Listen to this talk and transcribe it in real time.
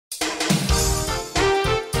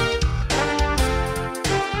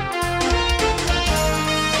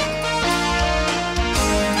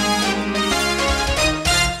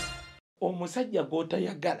omusajja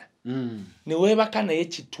gw'otayagala ne weebaka naye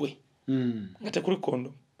kitwe nga tekuli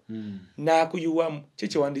kondo n'akuyuwamu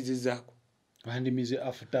kiki wandizizaako wandimize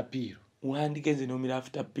after pill wandigeze n'omira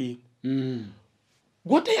after pill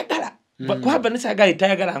gw'otayagala kuba Vanessa yagala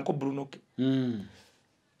tayagala nko Bruno ke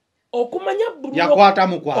okumanya Bruno yakwata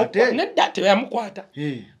mukwate nedda teyamukwata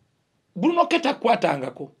Bruno ke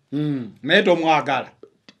takwatangako naye tomwagala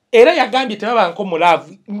era yagambye tebaba nko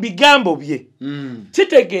mulaavu mbigambo bye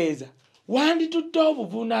kitegeeza wanditudde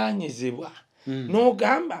obuvunaanyizibwa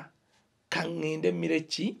n'ogamba kaŋŋende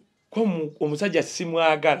mireki ko omusajja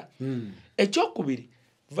simwagala ekyokubiri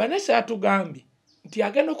Vanessa yatugambye nti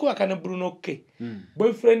agenda okuwaka ne Bruno ke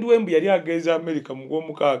boyfriend we mbu yali agenza America mu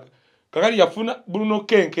gw'omukaaga kakali yafuna Bruno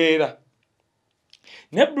ke nkeera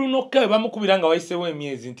ne Bruno ke bamukubira nga wayiseewo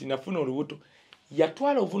emyezi nti nafuna olubuto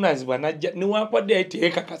yatwala obuvunaanyizibwa najja newankwadde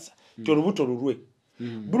yayiteekakasa nti olubuto lulwe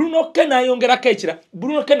Bruno ke n'ayongerako ekira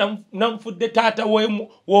Bruno ke namufudde taata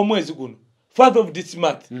w'omwezi guno father of this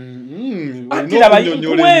month ati laba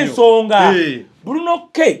w'ensonga Bruno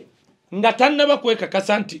ke nga tannaba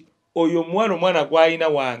kwekakasa nti oyo omwana gw'alina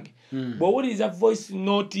wange bw'owuliriza voice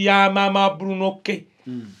note ya maama Bruno ke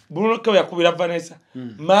Bruno ke yakubira Vanessa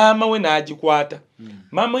maama we n'agikwata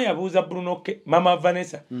maama we yabuuza Bruno ke maama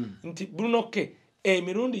Vanessa nti Bruno ke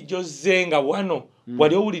emirundi gy'ozze nga wano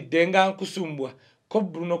wali owulidde nga nkusumbwa ko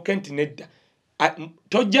Bruno ke nti nedda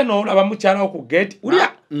tojja n'olaba mukyala wo ku gate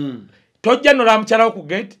ulya tojja n'olaba mukyala wo ku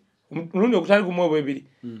gate mulundi ogutali gumu obwebiri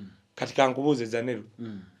kati kankubuuze Zanero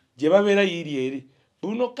gye babeera yiri eri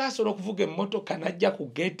Bruno ke asobola okuvuga emmotoka najja ku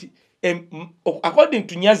gate according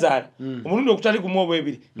to Nyazaala omulundi ogutali gumu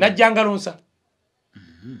obwebiri najja ngalonsa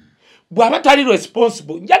bw'aba tali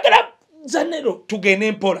responsible njagala Zanero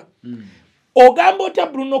tugende mpola ogamba otya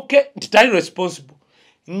Bruno ke nti tali responsible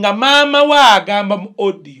nga maama we agamba mu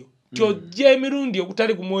audio tojja emirundi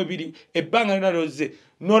ogutali gumu ebiri ebbanga lyonna lyozze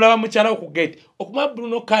n'olaba mukyala wo ku gate okumanya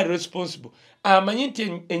Bruno ke ali responsible amanyi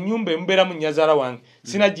nti ennyumba emubeera mu Nyazaala wange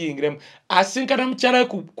sinagiyingiremu asinkana mukyala we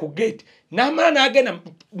ku gate n'amala n'agenda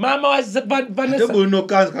maama wa Vanessa Bruno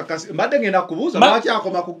kakasi mbadde ngenda kubuuza lwaki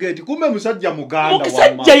akoma ku gate kumbe musajja muganda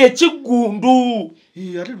musajja ye kiggundu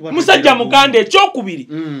musajja muganda ekyokubiri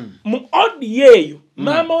mu audio eyo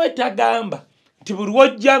maama we tagamba nti buli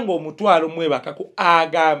wojja ng'omutwalo mwebakako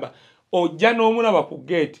agamba ojja n'omulaba ku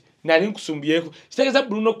gate nali nkusumbyeko kitegeeza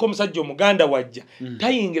Bruno ko omusajja omuganda wajja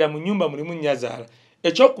tayingira mu nnyumba mulimu Nyazaala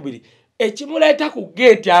ekyokubiri ekimuleeta ku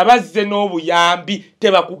gate abazze n'obuyambi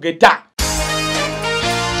tebakugeta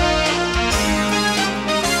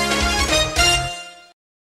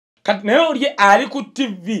kati naye oli ali ku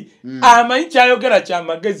TV amanyi kyayogera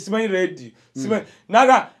kyamagezi simanyi radio simanyi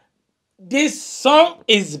naga this song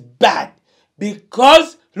is bad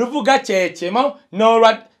because luvuga kyekemo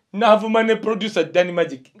n'olwa navuma ne producer Danny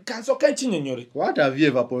Magic kansoka nkinyonyole what have you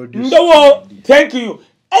ever produced ndowo thank you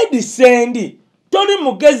Eddembe toli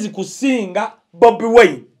mugezi kusinga Bobby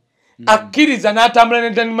Wine akkiriza n'atambula ne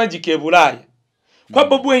Danny Magic e Bulaaya kwa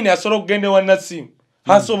Bobby Wine asobola okugenda wa Nasimu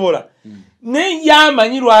asobola ne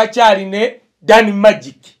yamanyi lwakyali ne Danny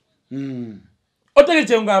Magic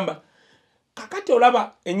otegetse ngamba kakati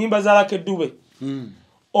olaba enyimba za Lake Dube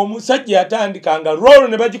omusajja yatandikanga roll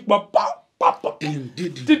ne bagikuba pa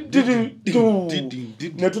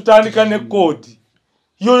ne tutandika ne kodi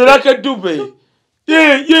yo Lake Dube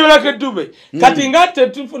yo Lake Dube kati ngate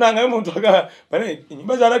tufunanga omuntu agaba bane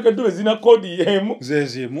enyimba za Lake Dube zina kodi yemu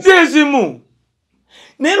zezimu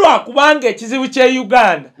nero akubanga ekizibu kye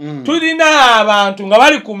Uganda tulina abantu nga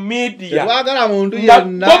bali ku media twagala muntu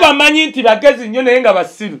yenna bo bamanyi nti bagezi nnyo naye nga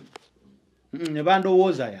basiru ne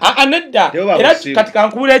bandowooza ya anedda era kati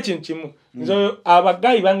kankubula ekintu kimu nzo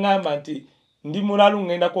abagayi bangamba nti ndi mulalu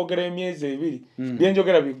ngenda kwogera emyezi ebiri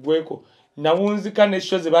byenjogera biggweko nawunzika ne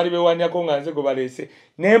show ze bali bewanyako nga nze go balese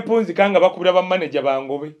nempunzika nga bakubira ba manager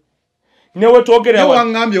bangobe newe twogera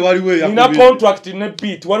wangambye waliwe yakubira ina contract ne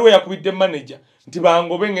beat waliwe yakubidde manager nti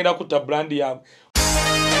bangobe ngenda kuta brand yabo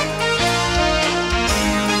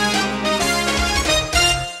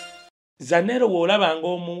Zanero wolabanga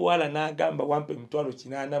omuwala n'agamba wampe emitwalo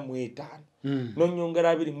 85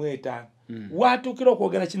 nonyongera 25 watukira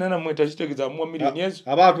okwogera 85 kitegeeza mu milioni ezo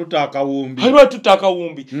abatuta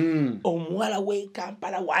akawumbi omuwala we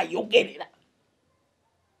Kampala wayogerera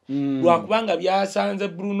lwakubanga byasanze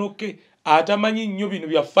Bruno ke atamanyi nnyo bino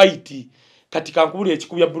bya fight kati kankubula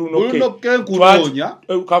ekikubya Bruno ke nkunonya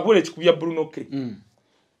kankubula ekikubya Bruno ke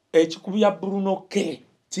ekikubya Bruno ke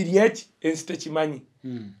kiri eki ensite kimanyi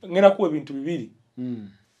ngena kuwa ebintu bibiri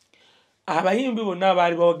abayimbi bonna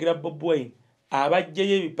abaali bawagira Bob Wine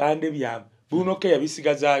abajjayo ebipande byabwe Bruno ke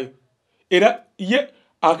yabisigazaayo era ye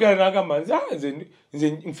akera n'agamba nze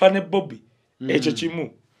nfane Bobby ekyo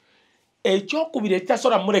kimu ekyokubiri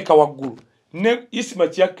ekitasobola muleka waggulu ne isima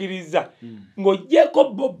kyakkiriza ng'ogyeko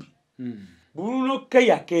Bobby Bruno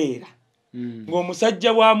Kaye akeera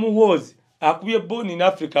ng'omusajja wa muhoozi akubye Born in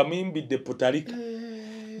Africa muyimbidde Puerto Rico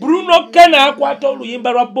Bruno Kaye n'akwata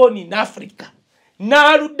oluyimba lwa Born in Africa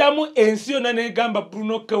n'aluddamu ensi yonna n'egamba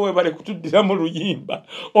Bruno Kaye webale kutuddiramu luyimba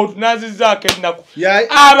otunaazizaako ennaku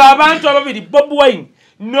abo abantu ababiri Bobi Wine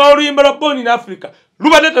n'oluyimba lwa Born in Africa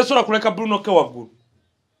lubadde tesobola kuleka Bruno Kaye waggulu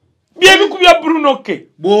byebikubya Bruno Kaye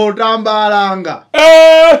bw'otambalanga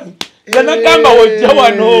yanagamba wojja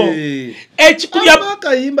wano ekikubya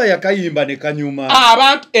akayimba yakayimba ne kanyuma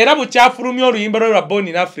abantu era bukyafulumya oluyimba lwa Born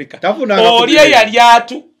in Africa oli eyali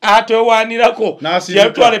atwewanirako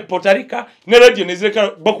yatwala Puerto Rico ne radio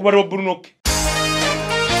nezireka bakubalwa Bruno Kaye.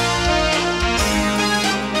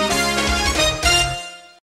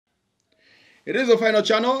 It is the final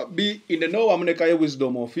channel. Be in the know. I'm Kaye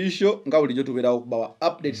Wisdom Official. Nga bulijjo tubeerawo okubawa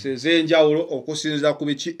updates ez'enjawulo okusinziira ku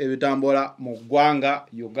biki ebitambola mu ggwanga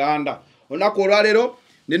Uganda. Olunaku olwaleero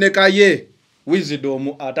nine Kaye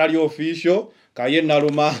Wisdom atali official Kaye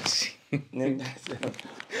Nalumansi.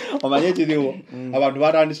 Omanye ekiriwo abantu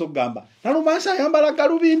batandise okugamba Nalumansi ayambala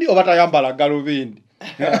galubindi oba tayambala galubindi.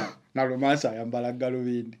 Nalumansi ayambala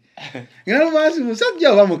galubindi. Nalumansi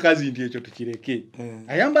musajja oba mukazi nti ekyo tukireke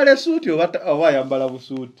ayambala suuti oba ayambala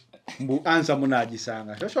busuuti mbu ansa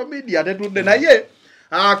munagisanga social media tetudde naye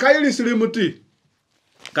Kaye Slimuti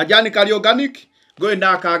kajani kali organic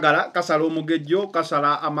goenda akagala kasala omugejjo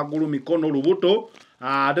kasala amagulu mikono lubuto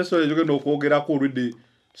ateso yogenda okwogerako olwedde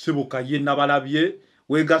sibuka ye nabalabye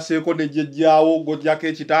wegaseeko nejjejjaawo gojjako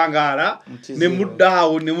ekitangaala ne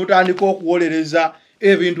muddaawo ne mutandika okuwolereza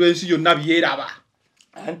ebintu ensi yonna byeraba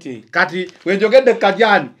anti kati wenjogedde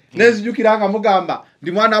kajani nezijukira nga mugamba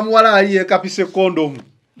ndi mwana muwala ali yekapise kondomu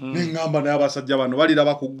nengamba naye abasajja bano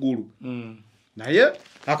baliraba ku ggulu naye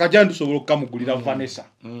akajani tusobola okukamugulira Vanessa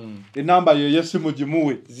enamba yo yesimu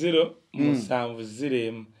gimuwe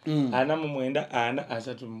 070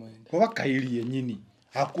 494 kuba Kayiri yennyini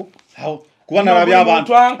kuba nalabye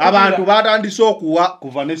abantu batandise okuwa ku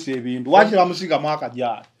Vanessa ebintu waki bamusigamu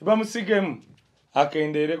akajani bamusigemu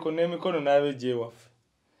akendereko n'emikono n'abejewaffe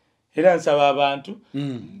era nsaba abantu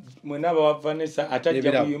mwena abawa Vanessa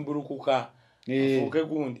atajja kuyimbulukuka afuuke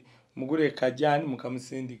gundi mugule kajani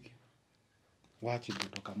mukamusindike waki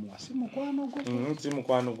gutoka muwasi mukwano gwo si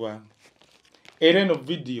mukwano gwange era eno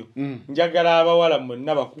video njagala abawala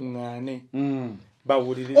mwena bakuŋŋaane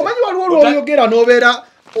bawulirize omanyi waliwo olwoyogera n'obeera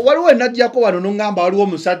waliwo enajjako wano n'oŋŋamba waliwo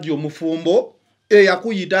omusajja omufumbo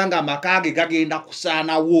yakuyita nga amakaage gagenda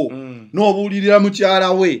kusaanawo n'obuulirira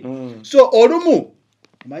mukyala we so olumu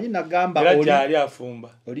manyi nagamba oli afumba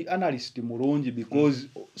oli analyst mulungi because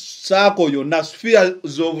sako yonna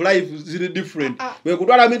spheres of life ziri different we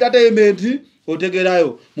kutwala entertainment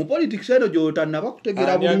otegerayo mu politics eno gyotana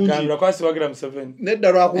bakutegera bulungi lwakwasi wagira Museveni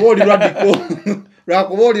nedda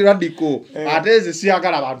lwakuboolirwa diko ate eze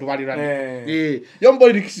siyagala abantu balira yo mu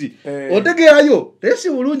politics otegerayo tesi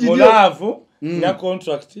bulungi nnyo mulaavu na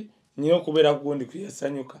contract nyo okubeera kugundi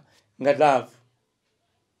kuyasanyuka nga laavu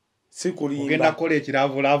sikulimba ogenda kola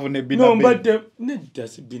ekiravu ne bina no mbadde nedda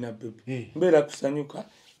sibina bebe mbeera kusanyuka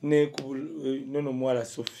ne nono mwala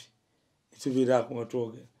Sophie ekibira ku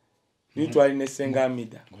matwoge nitwali ne senga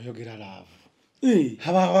amida ngoyogera laavu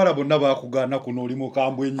abawala bonna bakugana kuno oli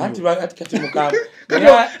mukambwe ennyo ati kati mukambwe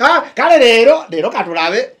kale leero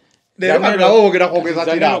katulabe ogera kwogeza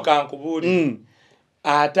kiravu kankubuli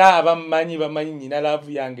ate bamanyi nyina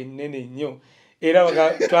laavu yange nnene nnyo era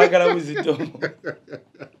twagala Wisdom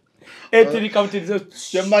etirika utirizo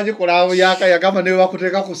kyemmanyi ku laavu yagamba ne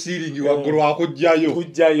bakuteeka ku siiringi waggulu akujjayo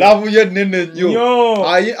laavu ye nnene nnyo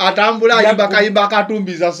atambula ayimba kayimba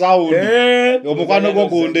akatumbiza sawundi omukwano gwo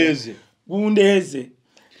gundeeze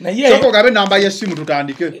naye soko gabe namba y'essimu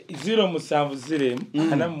tutandike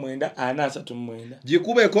 070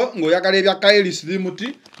 gikubeko ng'oyagala ebya Kaye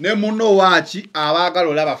Slimuti ne muno waaki abaagala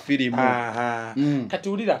olaba firimu kati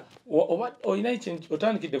ulira olina ekintu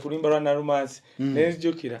otandikidde kulimba lwa Nalumansi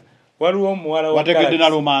nenzijukira waliwo omuwala wategedde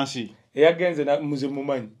Nalumansi eyagenze muze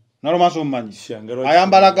mumanyi Nalumansi omumanyi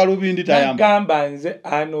ayambala galubindi tayamba nze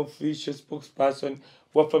unofficial spokesperson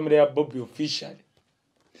wa family ya Bobby official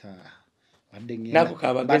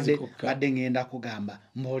badde ngenda kugamba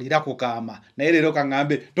mbolira kukama naye leero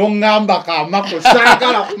kaŋŋambe toŋŋamba kamako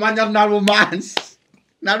saagala kumanya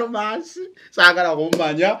Nalumansi saagala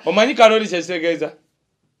kumanya omanyi kaloli kyekitegeza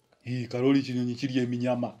kaloli kinyonyi kirya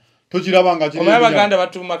eminyama tokirabanga omanyi Baganda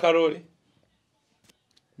batuuma kaloli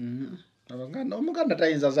omuganda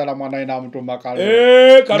tayinza zala mwana we n'amutuuma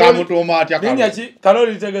kaloli amutuuma atya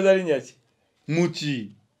kaloli litegeza linnya ki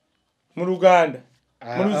muki mu Luganda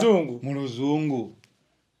mu Luzungu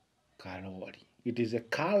kalori it is a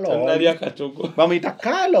kalori tanali akatogo bamuyita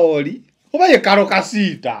kalori oba ye karo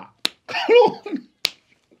kasita kalori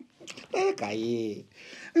Kaye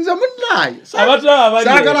nze munnaye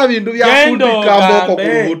saagala bintu byakundika mboko ku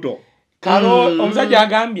lubuto omusajja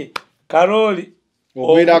agambye kalori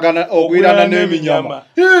ogwirana n'eminyama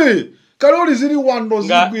kalori ziri wano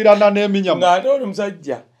zigwirana n'eminyama ng'ate oli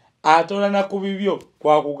musajja atolana ku bibyo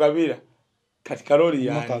kwakugabira kati kalori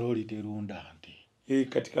yani kalori terunda nti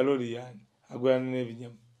kati kalori yani agwirana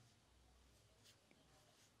n'ebinyama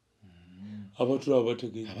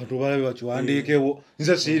abantu balabe bakiwandiikewo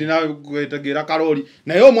nze sirina kwetegeera kalori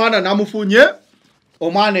naye omwana namufunye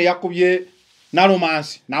omwana yakubye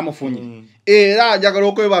nalumansi namufunye era njagala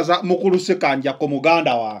okwebaza mukulu Sekanjako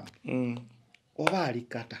muganda wange oba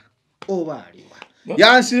alikata oba aliwa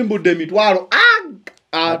yansimbudde emitwalo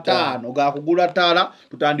 5 gakugula ttaala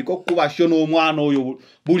tutandika okukuba sho n'omwana oyo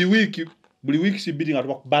buli wiiki sibiri nga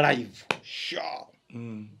tubakuba live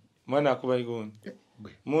mwana akuba igoni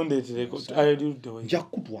mundeetereko ayoludde nja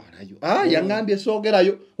kutwalayo yaŋŋambye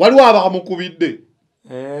soogerayo waliwo abamukubidde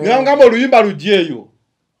ngamba oluyimba lugyeeyo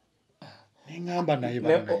neŋŋamba naye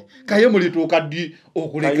Kaye mulituuka ddi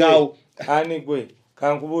okulegaawo ani gwe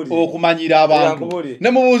kankubuulire okumanyira abantu ne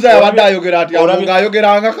mubuuza yabadde ayogera ati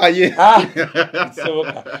ayogeranga Kaye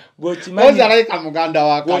ozalayika muganda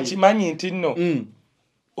wa Kaye gwokimanyi nti nno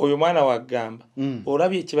oyo mwana waggamba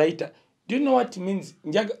olabye ekibayita do you know what it means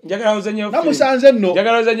njagala ozanyeyo namusanze nno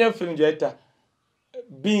njagala ozanyeyo film gyayita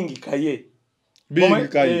Bing Kaye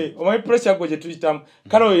omanyi pressure gwe gye tuyitamu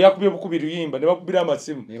kale oyo yakubye bukubi luyimba ne bakubira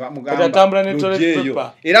amasimu kati atambula ne toilet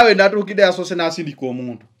paper era we natuukidde yasoose n'asindika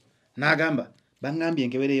omuntu n'agamba baŋŋambye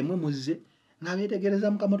enkebere yemwe muzze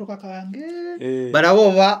ng'abeetegereza mu kamotoka kange balabe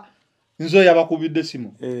oba nze oyo abakubidde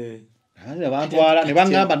simu ne bantwala ne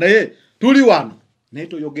baŋŋamba naye tuli wano naye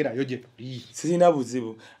toyogerayo gye tuli sirina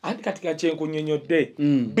buzibu anti kati kakyenkunnyonnyodde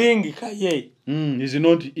Bing Kaye is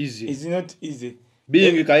not easy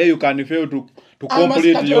Bing Kaye you can fail to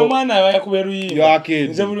complete your omwana yakuba luyimba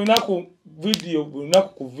nze buli lunaku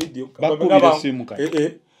ku video bakubira simu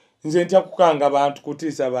Kaye nze ntya kukanga abantu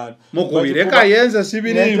kutiisa abantu mukubire Kaye nze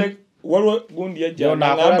sibirimu waliwo gundi yajja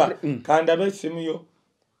ngamba kandabe esimu yo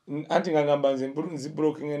anti ngamba nze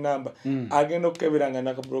blocking enamba agenda okukebera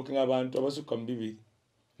naka blocking abantu abasukka mu 2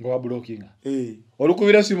 ngoba blocking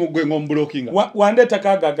olukubira simu gwe ngom blocking wande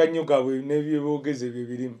takaga ganyo gawe nebyebogeze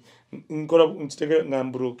bibirimu nkola nkitegera na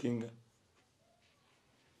blocking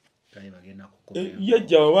Kaye bagenda kukola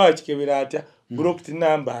yajja wakikebera atya blocked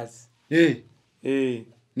numbers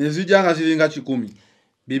nezijanga ziringa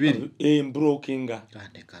 10 blocking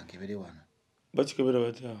kande kankebere wano bakikebera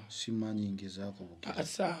batya simanyi ngezaako bukira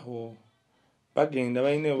asaho bagenda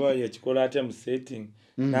bayine oba yakikola atya mu setting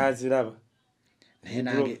naziraba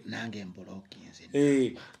naye nange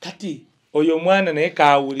mbulookinze kati oyo mwana naye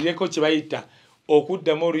kawulireko kibayita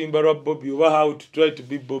okuddamu oluyimba lwa Bobby oba how to try to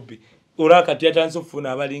be Bobby olwakati yatanze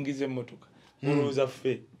okufuna abalingiza emmotoka olowooza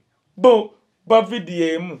ffe ba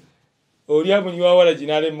vidiyo emu oli amunyiwawala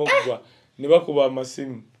ginaalema okugwa ne bakuba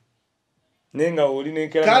amasimu naye nga oli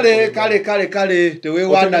nenkera kale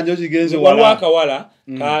teweewaana nnyo zigenze waliwo akawala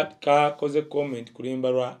kakoze comment ku luyimba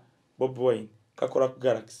lwa Bobi Wine kakola ku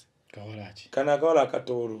Galaxy kana akawala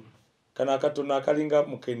akatoolo kana akatono akalinga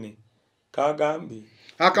mukene kagambye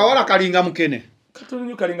akawala kalinga mukene katono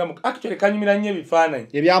nnyo kalinga mukene actually kanyumira nnyo ebifaananyi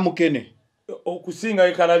ebya mukene okusinga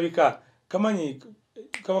ekalabika kamanyi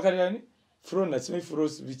kaba kalirani frona simi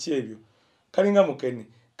fros biki ebyo kalinga mukene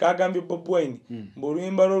kagambye Bobi Wine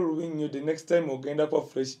mbuluyimba lwo lubi nnyo the next time ogenda kwa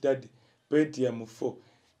Fresh Daddy beti ya mufo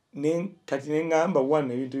kati neŋŋamba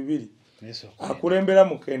one ebintu bibiri akulembera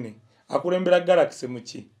mukene akulembera Galaxy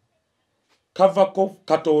muki kava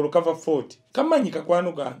katoolo kava 40 kamanyi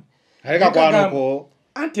kakwano gange kakwanoko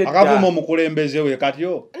akavuma omukulembeze we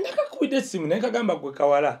katyo nakakubidde essimu naye kagamba gwe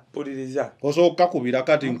kawala puliriza osooka kakubira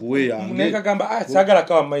kati nkuwe yange naye kagamba saagala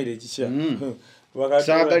kawa mayire ekikya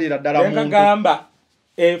saagalira ddala muntu kagamba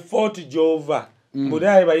Fort Jova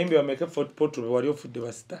mbulaye bayimbi bameke Fort Portal wali ofudde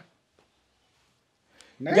basita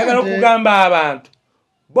njagala okugamba abantu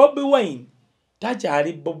Bobi Wine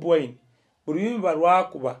takyali Bobi Wine oluyimba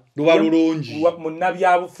lwakuba luba lulungi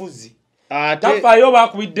munnabyabufuzi tafaayo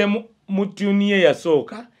bakubidde mu tuni ye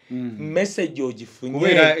yasooka message ogifunye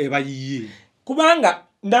kubeera ebayiye kubanga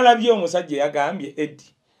ndalabye omusajja yagambye Eddi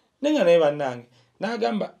nenga naye bannange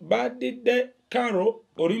n'agamba badidde Karo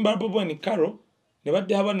oluyimba Bobi Wine Karo ne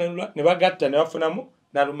badde abanalula ne bagatta ne bafunamu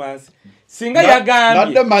nalumansi singa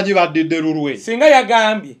yagambye badde manyi badidde lulwe singa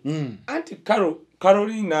yagambye anti Karo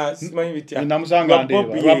Carolina simanyi bitya namusanga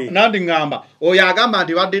ndeba nandi ngamba oyo agamba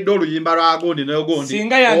nti badde oluyimba lwa Gondi nayo Gondi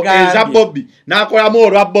singa yagambye eza Bobby n'akolamu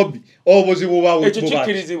olwa Bobby obuzibu bawo ekyo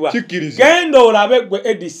kikkirizibwa genda olabe gwe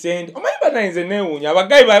Edison omanyi banayinze neewuunya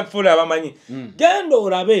abagayi bafuula abamanyi genda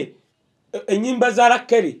olabe ennyimba za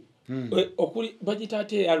Rakeri okuli bagita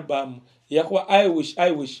ate album yakuba I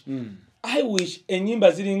wish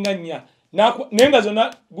ennyimba ziringa nnya nenga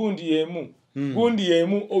zonna gundi yemu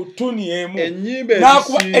tuni yemu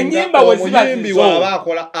enyimba wezibazimbi waba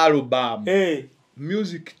akola album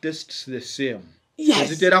music tastes the same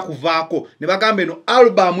zitera kuvaako ne bagamba eno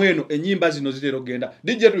album eno enyimba zino zitera ogenda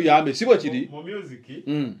DJ tuyambe sibo kiri mu music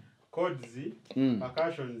chords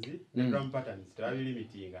percussions ne drum patterns tebali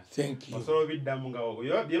limitinga osolo biddamu nga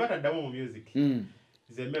oyo bye bataddamu mu music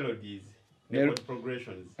the melodies the chord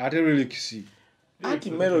progressions ate lyrics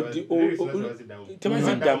ati melody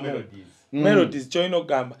temaziddamu melodies choino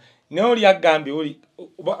gamba ne oli agambye oli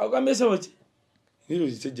agambye sebo ki nilo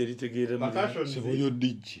ziteje litegeera mu sebo yo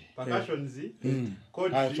DJ percussions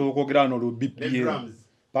chords so kogira no BPM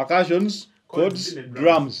percussions chords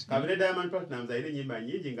drums kabile Diamond Platnumz ayine nyimba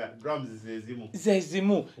nyingi nga drums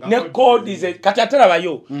zezimu ne chords kati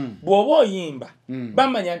atalabayo bwoba oyimba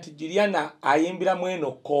bamanya nti Juliana ayimbira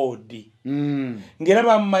mweno chord ngera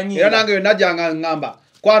bamanyi era nange najanga ngamba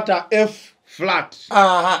kwata F flat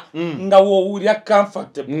nga woowulira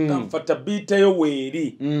comfortability yo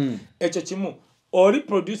weeri ekyo kimu oli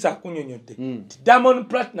producer akunyonyodde Diamond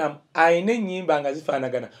Platinum ayina ennyimba nga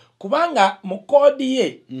zifaanagana kubanga mu koodi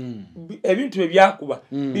ye ebintu bye byakuba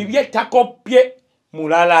bibye takopye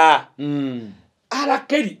mulala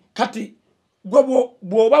Arakeri kati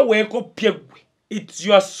bw'oba weekopye gwe it's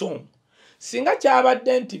your song singa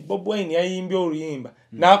kyabadde nti Bob Wine yayimbye oluyimba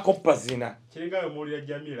n'akoppa zina kiringayo muwulira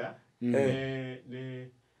Jamila ne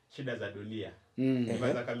shida za dunia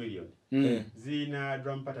za Chameleon zina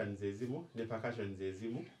drum patterns ezimu ne percussions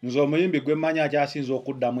ezimu nzo omuyimbi gwe manya akyasinza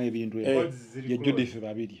okuddamu ebintu ye Judith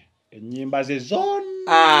babiri ennyimba ze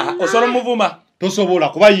zonna osobola muvuma tosobola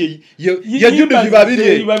kuba ye Judith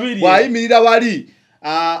babiri bwayimirira wali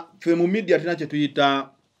fe mu media tina kye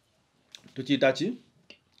tukiyita ki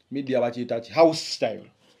media bakiyita ki house style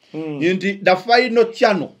nti the final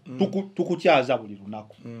channel tukukyaza buli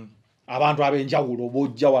lunaku abantu abenjawulo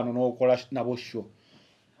bojja wano n'okola nabo show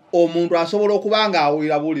omuntu asobola okubanga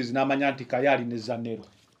awulira bulizi n'amanya nti Kaye ali ne Zanero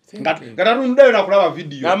ngatatunddeyo nakulaba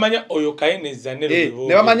video n'amanya oyo Kaye ne Zanero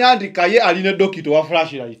ne bamanya nti Kaye ali ne dokito wa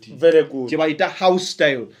flashlight kye bayita house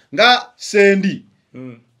style nga Sendi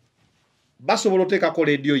basobola oteekako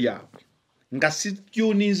radio yaabwe nga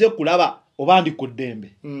situninze kulaba oba ndi ku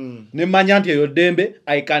Eddembe ne manya nti eyo Eddembe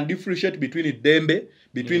I can differentiate between Eddembe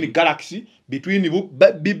between Galaxy between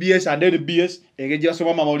BBS and then BS engage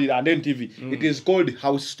basoma mamawulira and then TV it is called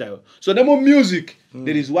house style so demo music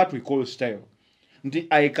there is what we call style nti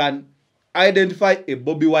I can identify a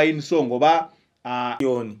Bobby Wine song oba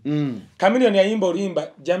Chameleon yayimba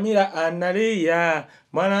oluyimba Jamila analeya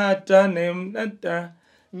mwanata ne mnata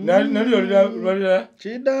nalio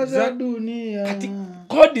shida za dunia kati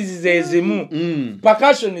chords zezimu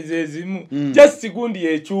percussion zezimu just gundi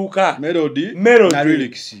yechuka melody na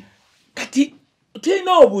lyrics kati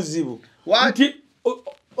tino obuzibu nti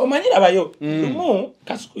omanyira bayo lumu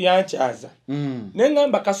Kasuku yankyaza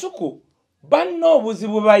nengamba Kasuku banno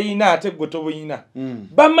obuzibu bayina ate gwe tobuyina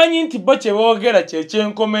bamanyi nti bo kye boogera kye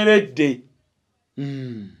kyenkomeredde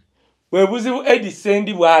bwe buzibu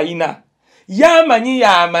Edison bwayina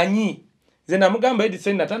yamanyi ze namugamba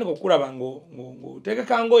Edison natandika okulaba ngo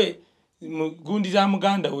tekeka ngoye gundi za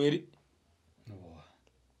muganda weri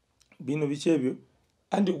bino bikyebyo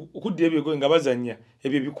andi okuddira ebyo nga bazanya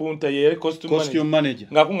ebyo bikunta ye costume manager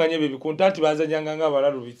nga kunganya ebyo bikunta ati bazanyanga nga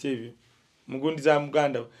balalu bikyebyo mugundi za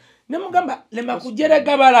muganda ne mugamba lema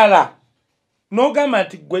kujerega balala no gamba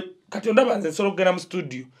ati gwe katonda banze solo kugenda mu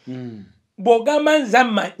studio bwogamba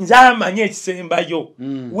nzamanye ekisembayo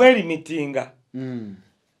weri mitinga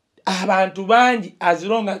abantu bangi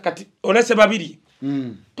azironga kati olese babiri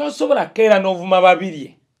tosobola keera n'ovuma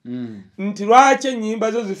babiri nti lwaki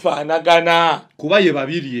ennyimba zo zifaanagana kuba ye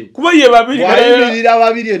babiri wayimirira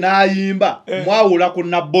babiri n'ayimba mwawulako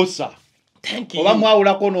na Bossa oba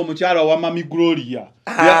mwawulako n'omukyala wa Mami Gloria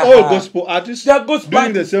they're all gospel artists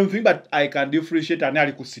doing the same thing but I can differentiate ani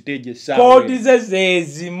ali ku stage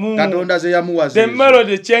zezimu katonda ze yamuwaze the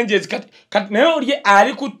melody changes kati naye oli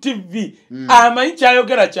ali ku TV amanyi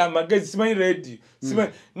kyayogera kyamagezi simanyi radio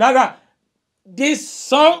simanyi naga this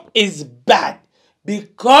song is bad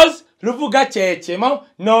because luvuga kyekema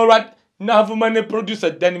n'olwa n'avuma ne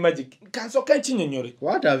producer Danny Magic kansoka nkinyonyore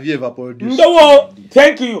what have you ever produced ndowo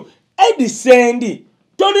thank you Edison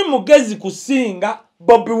toli mugezi kusinga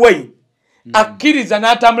Bobi Wine akkiriza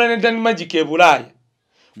n'atambula ne Danny Magic e Bulaaya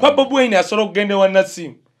kwa Bobi Wine asobola okugenda ewa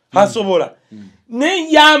Nasimu asobola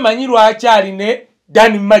naye yamanyi lwaki ali ne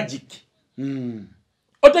Danny Magic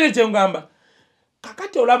otegekye ngamba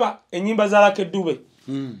kakati olaba ennyimba za Lucky Dube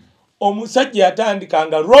omusajja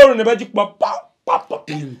yatandikanga roll ne bagikuba pa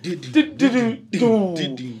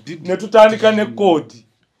ne tutandika ne kodi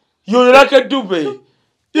yo Lucky Dube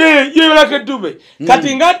yo Lucky Dube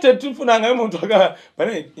kati ngate tufunanga omuntu agamba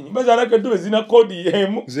bane ennyimba za Lucky Dube zina kodi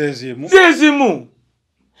yemu zezimu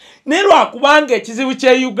nero akubanga ekizibu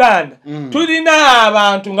kye Uganda tulina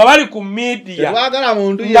abantu nga bali ku media twagala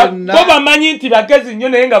muntu yenna bo bamanyi nti bagezi nnyo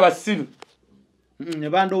naye nga basiru ne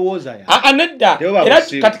bandowooza ya anedda era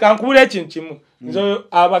kati kankubula ekintu kimu nze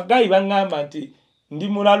abagayi baŋŋamba nti ndi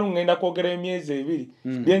mulalu ngenda kwogera emyezi ebiri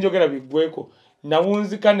byenjogera biggweko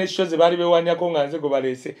nawunzika ne show ze bali bewanyako nga nze go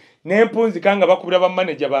baleese nempunzika nga bakubira ba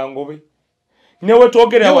manager bangobe newe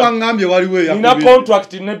twogera wangambye waliwo yakubira nina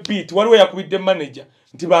contract ne beat waliwo yakubidde manager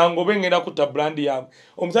nti bangobe ngenda kuta brand yaabwe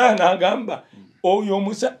omusala n'agamba oyo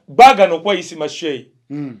omusa bagano kwayisi masheyi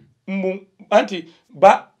anti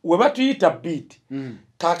we batuyita beat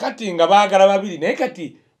kakati nga baagala babiri naye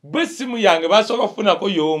kati besimu yange basooka kufunako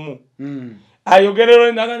y'omu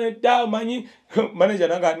ayogerero nagane dda manyi manager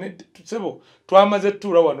nagane tusebo twamaze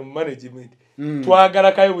tuula wano mu management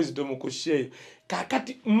twagala Kaye Wisdom ku sheyi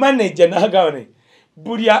kakati manager nagane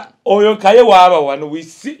bulya oyo Kaye waaba wano we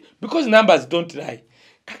see because numbers don't lie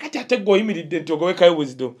kakati ate goyimiridde nti ogowe Kaye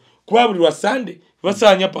Wisdom kuba buli lwa Sunday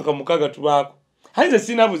basaanya paka mukaga tubaako hanze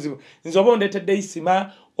sina buzibu nze oba ondeetedde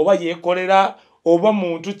isima oba yeekolera oba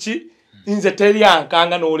muntu ki nze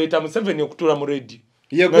teryankanga n'oleeta Museveni okutuula mu radio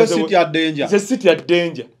yego city ya danger nze city ya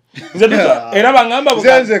danger nze era bangamba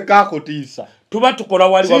nze kakotiisa tuba tukola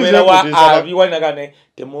wali wabeera wa abiwali nagane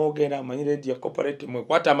temwogera amanyi radio corporate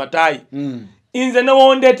mwekwata amatayi nze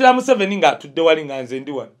newondeetera Museveni ng'atudde wali nga nze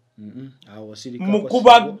ndi wano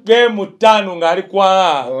mukuba game 5 ng'ali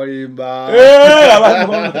kwa olimba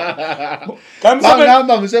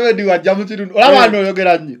kamba Museveni wajja mu kitundu olaba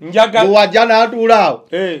anoyogera nnyo wajja n'atuulaawo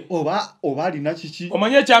oba alina kiki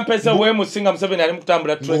omanye ekyampesa we musinga Museveni ali mu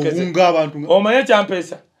kutambula turekeze omanye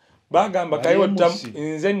ekyampesa bagamba Kaye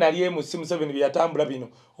nze nali emusi Museveni bye yatambula bino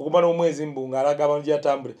okumala omwezi mbunga alaga abantu gye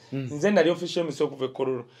yatambule nze nali official emusi okuva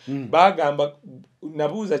Kololo bagamba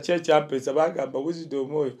nabuuza kye kyampesa bagamba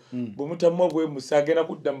Wisdom oyo bwemutamu bwe musi agenda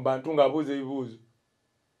kudda mu bantu ng'abuuza ebibuuzo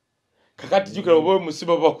kakati jukira obwe musi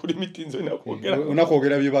baba kuli mitinzo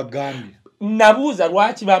unakwogera bye bagambye nabuuza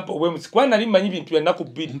lwaki bampa obwe musi kwa nali manyi bintu ennaku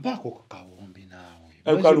 2 mpaka okakawombi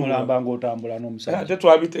naawe mulamba ng'otambula n'omusajja ate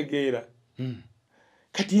twabitegeera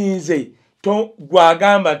kati nze to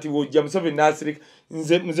gwagamba nti wojja Museveni n'asirika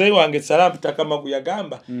nze muzeyi wange Salam Takamagu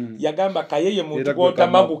yagamba Kaye ye muntu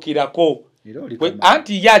gw'otamagukirako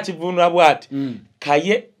anti ye akivunula bw'ati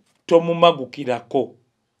Kaye tomumagukirako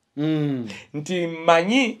nti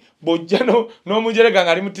manyi bojja n'omujerega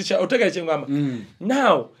ng'ali mu tisha otegeka kye ngamba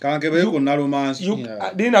now kankebeeko nalumansi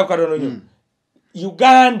dina katono nnyo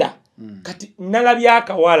Uganda kati nalabye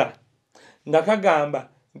akawala nga kagamba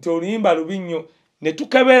nti oluyimba lubi nnyo ne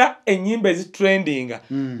tukebera ennyimba ezitrendinga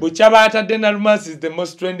bukya baatadde Nalumansi is the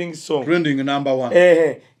most trending song trending number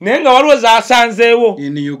 1 naye nga waliwo zasanzeewo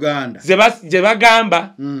in Uganda gye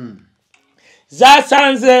bagamba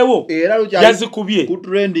zasanzeewo yazikubye ku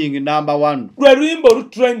trending number 1 lwe luyimba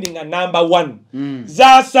olutrendinga number 1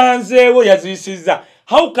 zasanzeewo yaziyisizza.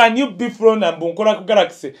 How can you be from Nambunkola ku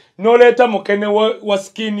Galaxy n'oleeta mukene wa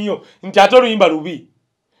skin yo nti ate oluyimba lubi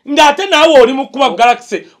ng'ate naawe oli mu kuba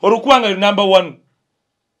Galaxy olukuba nga number 1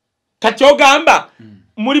 kati ogamba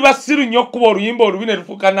muli basiru nnyo okuba oluyimba olubi ne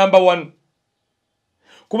lufuuka number 1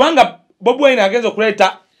 kubanga Bobi Wine agenza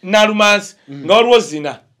okuleeta Nalumansi nga waliwo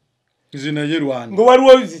zina ye Rwanda nga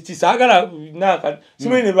waliwo kisaagala naka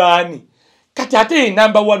simanyi ne baani kati ate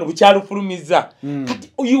number 1 bukyalufulumiza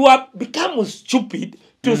kati you are become stupid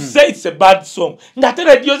to say it's a bad song ng'ate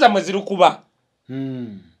radio zamwe zirikuba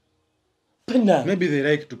maybe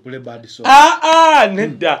they like to play bad songs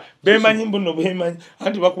nedda bemanyi mbuno bemanyi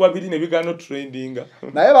anti bakuba biri ne bigano trendinga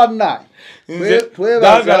naye bannaye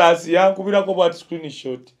Dagalasi yankubirako bwati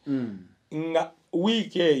screenshot nga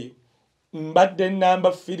week eyo mbadde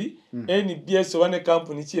number 3 NBS one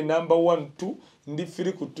company ki number 1 2 ndi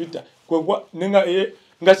 3 ku Twitter kwegwa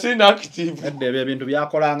nga sina active ebyo ebintu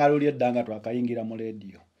byakolanga luli eddanga twakayingira mu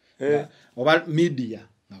radio oba media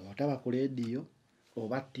nga wataba ku radio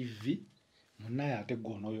oba TV munaye ate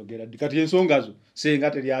gono oyogera kati ensonga zo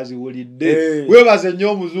senga teryaziwulidde webaze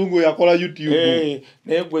nnyo omuzungu yakola YouTube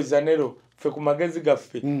naye gwe Zanero fe ku magezi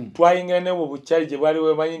gaffe twayingira ne bukyali gye bwali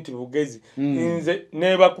wemanyi nti bugezi nze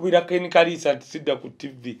nebakubira kenikalisa nti sidda ku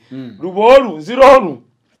TV luboolu nziroolu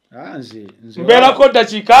mbeerako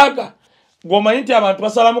dakiikaaga ng'omanyi nti abantu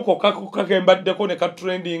basalamu kokka kembaddeko ne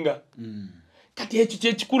katrendinga kati ekyo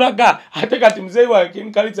kyekikulaga ate kati muzeeyi wa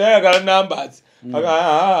kenikalisa yayagala numbers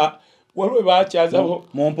waliwo bakyazabo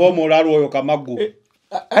mumpa omulalu oyo kamaggu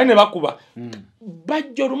aye ne bakuba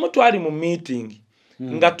bajja olumu twali mu meeting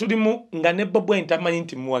nga tulimu nga ne Bobo entamanyi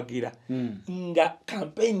nti muwagira nga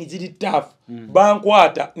campaign ziri tough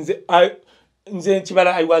bankwata nze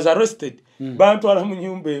nkibala I was arrested bantwala mu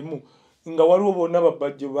nyumba emu nga waliwo bonna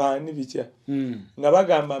babajjo baani bicha nga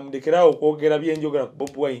bagamba mudekerawo okwogera byenjogera ku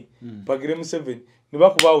Bob Wine pagire mu 7 ne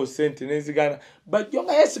bakubawo sente nezigana bajjo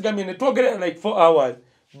nga yesigamye ne twogerera like 4 hours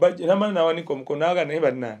bajjo namana nawaniko mukono aga naye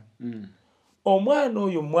banna omwana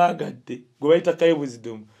oyo mwagadde gwe bayita Kaye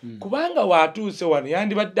wisdom kubanga watuuse wano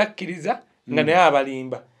yandibadde akkiriza nga naye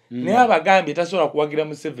abalimba naye abagambye tasobola kuwagira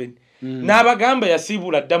mu 7 n'abagamba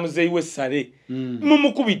yasiibula dda muzeeyi w'essale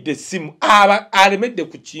mumukubidde essimu alemedde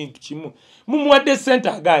ku kintu kimu mumuwadde ssente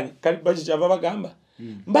aganye kali baki kyava bagamba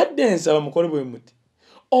mbadde nsaba mukole bwe muti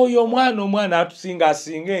oyo omwana atusinga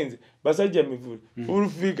asinga enze basajja mivule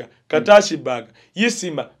fulufiga katashibaga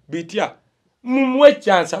yisima bitya mumuwe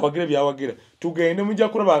chance awagire byawagira tugende mujja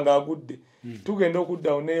kulaba nga agudde tugende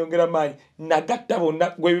okuddawo neyongera maanyi nagatta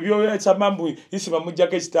bonna gwe bibyo samambu yisima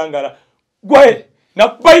mujjako ekitangala gwe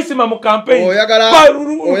nakubayisima mu campaign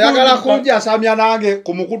oyagala kujja samya nange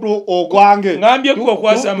ku mukutu ogwange ngambye ko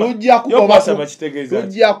kwasama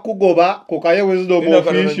tujja kugoba ku Kaye wisdom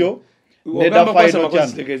official ne da final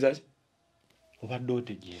chance obadde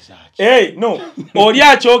otegeezaki no oli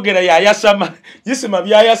akyogera yayasama yisima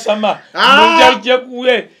byayasama munjalije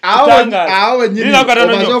kuwe kitangala awo nyiri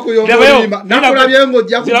obazo okuyomba nakulabye ngo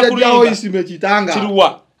ojja kujjawo yisime kitangala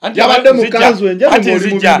kiruwa yabadde mukanzu enje mu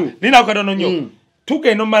mubinu nina katono nnyo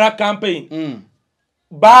tugenda mala campaign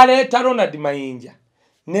baleeta Ronald Mayinja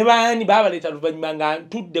ne baani babaleeta luvannyuma nga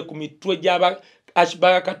ntudde ku mitwe gy'aba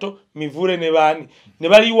Ashbaga Kato mivule ne baani ne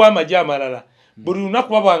baliwa amagye amalala buli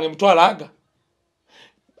lunaku babwange mutwalaga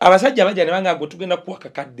abasajja bajja ne banga tugenda kuwa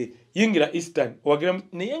kakadde yingira Eastern wagira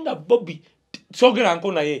naye nga Bobby sogera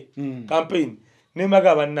nko naye campaign ne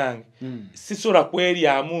maga bannange sisola kweri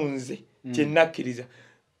amunze kyenakkiriza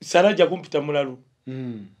sarajja kumpita mulalu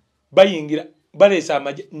bayingira balesa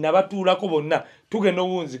amagye nabatuulako bonna tugenda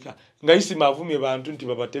owunzika nga yisima avumye bantu nti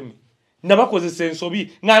babateme nabakozesa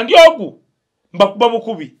ensobi nga ndi ogu mbakuba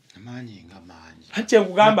bukubi amanyi nga manyi ate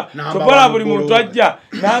nkugamba tobola buli muntu ajja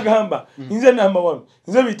n'agamba nze number 1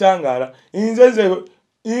 nze bitangala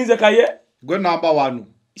nze Kaye gwe number 1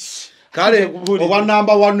 kale oba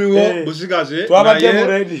number 1 wo busigaze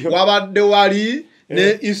wabadde wali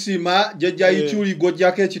ne isima jejja ichuli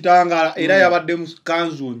gojjako ekitangala era yabadde mu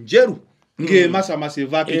kanzu njeru ng'emasa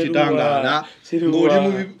masevako ekitangala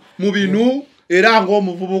ng'oli mu binu era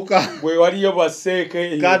ng'omuvubuka bwe waliyo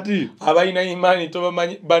baseeke kati abalina imaani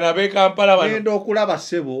tobamanyi banabe Kampala bano genda okulaba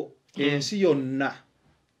ssebo ensi yonna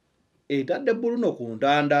etadde Bruno ku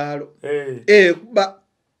ntandaalo kuba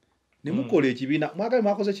ne mukola ekibiina mwagabe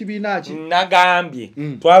mwakoze ekibiina ki nagambye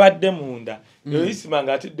twabadde munda yoyisima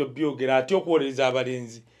nga atidde byogera ati okuwolereza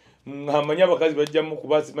abalenzi amanya abakazi bajja mu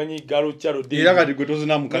kubasi manyi galo kyalo de era kati gwe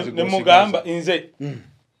tozina mukazi ne mugamba nze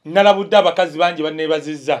nalabudde abakazi bangi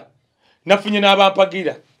banneebazizza nafunye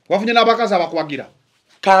n'abampagira wafunye n'abakazi abakwagira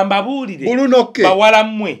kambabuulire Brunoke bawala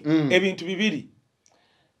mmwe ebintu bibiri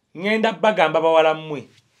ngenda bagamba bawala mmwe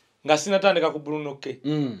nga sinatandika ku Brunoke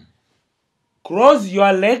close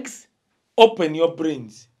your legs open your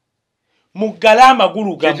brains mugala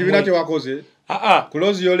amagulu gamwe ekibina kye wakoze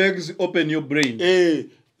close your legs open your brains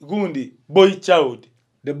gundi boy child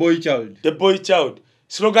the boy child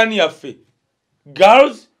slogan yaffe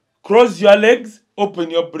girls close your legs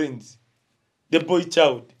open your brains the boy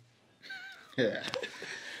child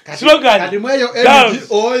slogan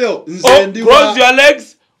girls oyo nze ndiwa close your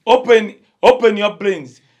legs open your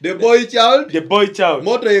brains the boy child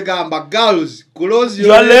moto yegamba girls close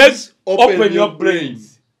your legs open your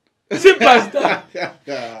brains simple as that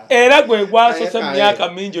era gwe gwasose myaka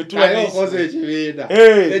mingi otula n'ekibiina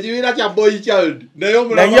ekibiina kya boy child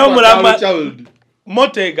naye omulamba child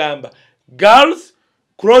moto egamba girls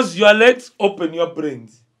close your legs open your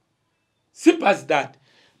brains simple as that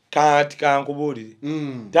kati kankubuulire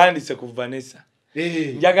tandise ku Vanessa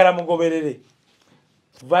njagala mugoberere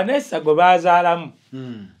Vanessa gwe bazaalamu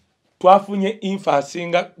twafunye infa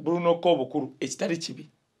asinga Bruno ko obukulu ekitali kibi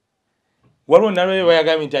waliwo nalwe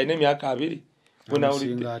bayagambye nti alina emyaka 2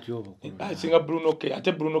 bwenawulidde asinga Bruno ke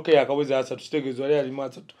ate Bruno ke yakaweza 3 kitegeezo yali alimu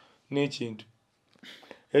 3 n'ekintu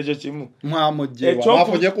ekyo kimu mwamujjewa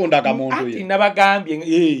wafunye kundaga muntu ye ati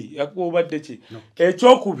nabagambye yakubadde ki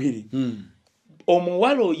ekyokubiri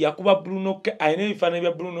omuwala oyo yakuba Bruno Kaye ayina ebifaananyi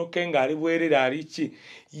bya Bruno Kaye ng'ali bwerera ali ki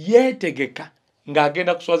yeetegeka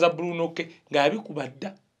ng'agenda kuswaza Bruno Kaye ng'abikuba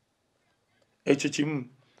dda ekyo kimu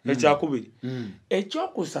ekyakubiri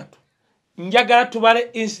ekyokusatu njagala tubale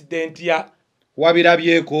incident ya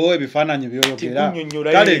wabirabyeko ebifaananyi by'oyogera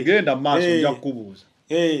kale genda mu maaso nja kukubuuza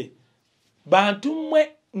bantu mmwe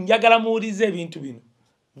njagala muwulize ebintu bino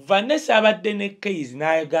Vanessa abadde ne Kaye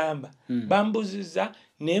n'agamba bambuzizza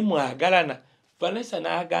naye mwagalana Vanessa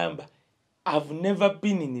n'agamba I've never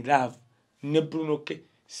been in love ne Bruno Kaye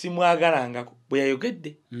simwagalangako bwe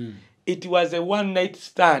yayogedde it was a one night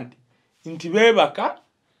stand nti beebaka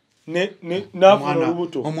n'afuna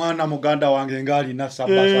olubuto omwana muganda wange ng'alina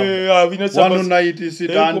one night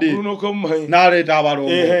stand n'aleeta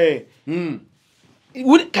abalongo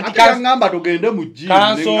kati ngamba tugende mu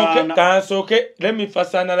kansooke let me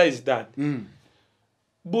first analyze that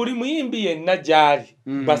buli muyimbi yenna gy'ali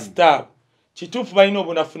basitaabu kituufu balina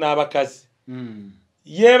obunafu n'abakazi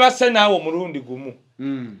yeebase naawe omulundi gumu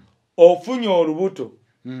ofunye olubuto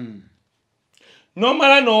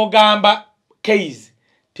n'omala n'ogamba Kaye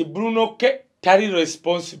ti Bruno Kaye tali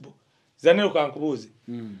responsible zanero kankubuuze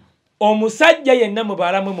omusajja yenna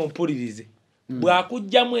mubalamwe mumpulirize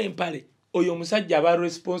bw'akugjamu empale oyo omusajja aba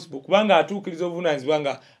responsible kubanga atuukiriza obuvunaanyizibwa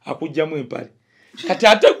nga akugjamu empale kati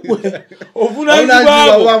ate gwe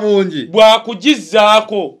obuvunaanyizibwa bungi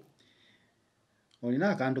bw'akugizzaako olina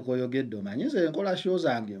akantu koyogedde omanyize enkola show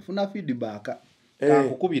zange nfuna feedback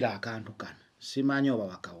kakukubira akantu kano simanyi oba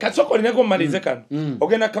bakawa kasoko olinako mmalize kano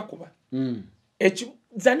ogenda kakuba ekyo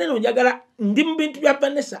zanero njagala ndi mu bintu bya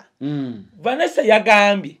Vanessa Vanessa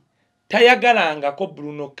yagambye tayagalangako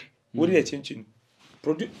Bruno Kaye wulira ekintu kino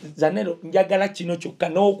zanero njagala kino kyokka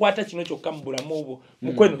n'okwata kino kyokka mu bulamu obwo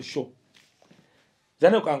mukweno show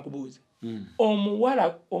zanero kankubuuze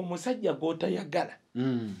omuwala omusajja gw'otayagala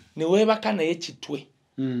ne weebaka naye kitwe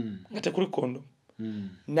nga tekuli kondomu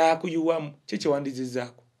n'akuyuwamu kiki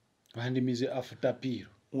wandizizzaako wandimize after pill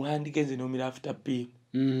wandigenze n'omira after pill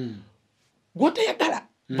gw'otayagala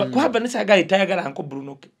kuba Vanessa yagala tayagala nko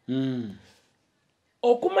Bruno Kaye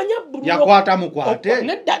okumanya Bruno yakwata mukwate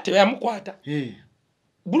nedda teyamukwata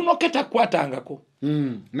Bruno Kaye takwatangako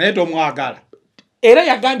naye tomwagala era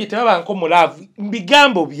yagambye tebabanko mulaavu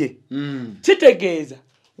mbigambo bye kitegeeza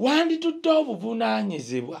wanditudde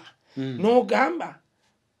obuvunaanyizibwa n'ogamba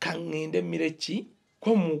kaŋŋende mireki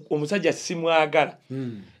ko omusajja simwagala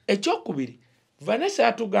ekyokubiri Vanessa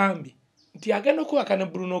yatugambye nti agenda okuwaka ne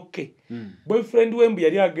Bruno Kaye boyfriend we mbu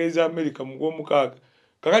yali agenza America mu gw'omukaaga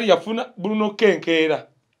kakali yafuna Bruno Kaye nkeera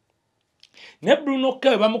ne Bruno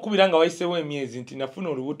Kaye bamukubira nga wayiseewo emyezi nti nafuna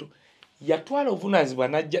olubuto yatwala obuvunaanyizibwa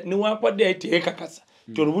najja newankwadde yali teyeekakasa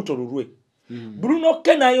ti olubuto lulwe Bruno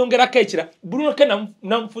Kaye n'ayongerako ekira Bruno Kaye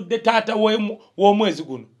namufudde taata w'omwezi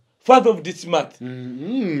guno father of this month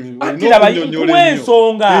ati laba yinkuwa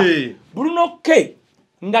ensonga Bruno Kaye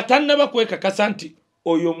nga tannaba kwekakasa nti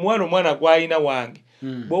oyo omwana gw'alina wange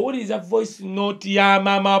bw'owuliriza voice note ya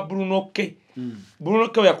maama Bruno Kaye Bruno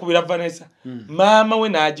Kaye yakubira Vanessa maama we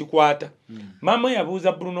n'agikwata maama we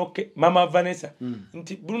yabuuza Bruno Kaye maama Vanessa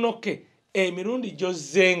nti Bruno Kaye emirundi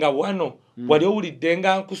gy'ozze nga wano wali owulidde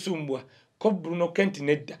nga nkusumbwa ko Bruno Kaye nti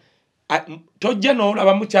nedda tojja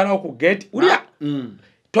n'olaba mukyala wo ku gate ulya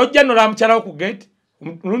tojja n'olaba mukyala wo ku gate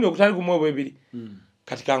mulundi ogutali gumu obwebiri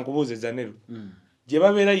kati kankubuuze zanero gye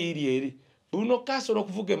babeera yiri eri Bruno Kaye asobola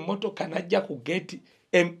okuvuga emmotoka najja ku gate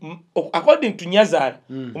according to Nyazaala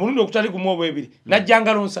omulundi ogutali gumu obwebiri najja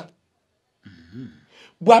ngalonsa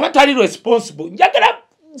bw'aba tali responsible njagala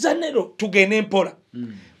zanero tugende mpola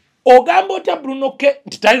ogamba otya Bruno Kaye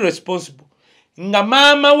nti tali responsible nga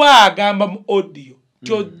maama we agamba mu audio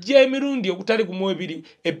tyojja emirundi ogutali gumu ebiri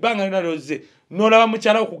ebbanga lyonna lyozze n'olaba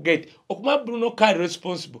mukyala wo ku gate okumanya Bruno Kaye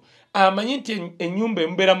responsible amanyi nti ennyumba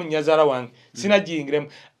emubeera mu Nyazaala wange sinagiyingiremu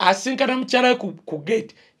asinkana mukyala we ku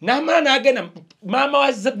gate n'amala n'agenda maama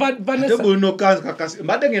wa Vanessa Bruno Kaye kakasi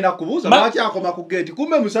mbadde ngenda kubuuza lwaki akoma ku gate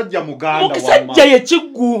kumbe musajja muganda musajja ye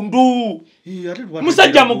kiggundu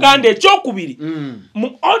musajja muganda ekyokubiri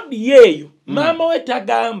mu audio eyo maama we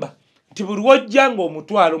tagamba nti buli wojja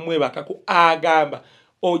ng'omutwalo mwebakako agamba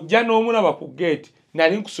ojja n'omulaba ku gate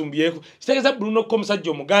nali nkusumbyeko kitegeeza Bruno Kaye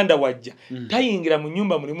omusajja omuganda wajja tayingira mu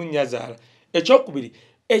nnyumba mulimu Nyazaala ekyokubiri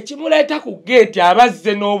ekimuleeta ku gate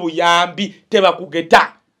abazze n'obuyambi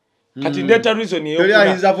tebakugeta kati ndeeta reason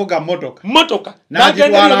eyayinza vuga motoka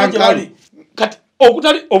n'agenda gyebali kati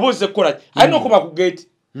okutali obuuze kukolaki alina okuba ku gate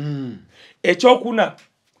ekyokuna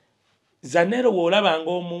Zanero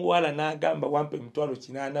wolabanga omuwala n'agamba wampe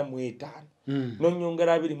 85,000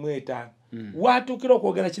 nonyongera 25 watukira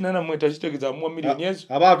okwogera 85 kitegeeza mu milioni ezo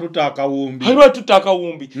abantu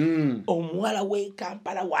takawumbi omuwala we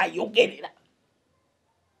Kampala wayogerera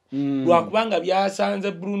lwakubanga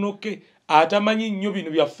byasanze Bruno Kaye atamanyi nnyo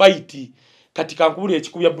bino bya fight kati kankubula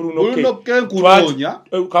ekikubya Bruno Kaye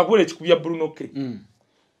kankubula ekikubya Bruno Kaye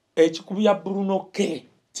ekikubya Bruno Kaye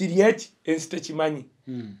kiri eki ensite kimanyi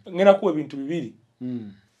ngena kuwa ebintu bibiri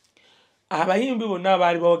abayimbi bonna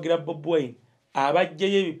abaali bawagira Bob Wine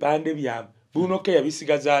abajjayo ebipande byabwe Bruno Kaye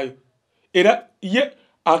yabisigazaayo era ye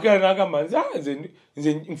akera n'agamba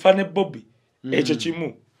nze nfane Bobby ekyo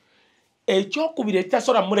kimu ekyokubiri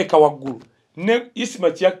ekitasobola muleka waggulu ne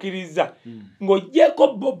Isima kyakkiriza ng'ogyeko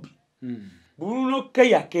Bobby Bruno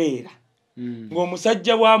Kaye akeera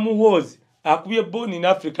ng'omusajja bwa muhoozi akubye Born in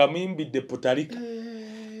Africa muyimbidde Puerto Rico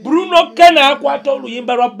Bruno Kaye n'akwata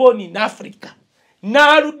oluyimba lwa Born in Africa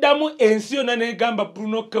n'aluddamu ensi yonna n'egamba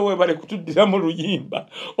Bruno Kaye webale kutuddiramu luyimba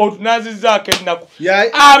otunaazizaako ennaku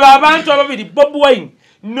abo abantu ababiri Bob Wine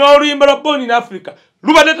n'oluyimba lwa Born in Africa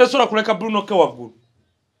lubadde tesobola kuleka Bruno Kaye waggulu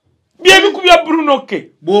byebikubya Bruno Kaye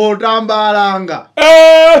bw'otambalanga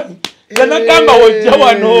yanagamba wojja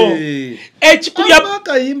wano ekikubya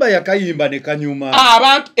akayimba yakayimba ne kanyuma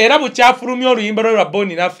abantu era bukyafulumya oluyimba lwa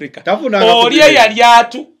Born in Africa oli eyali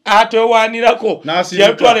atwewanirako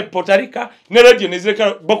yatwala Puerto Rico ne radio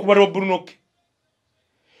nezireka bakubala Bruno Kaye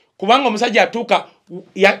kubanga omusajja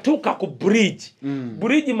yatuuka ku bridge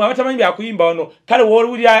mwe abatamanyi byakuyimba wano kale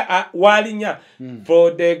walinya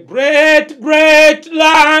for the great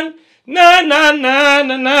land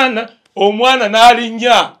na omwana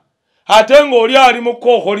n'alinya ate ng'oli ali mu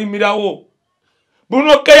kookolimirawo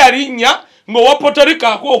Bruno Kaye yalinnya ng'owa Puerto Rico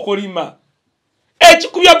akookolima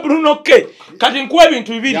ekikubya Bruno Kaye kati nkuwa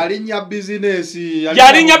ebintu bibiri yalinnya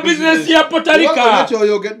bizinesi ya Puerto Rico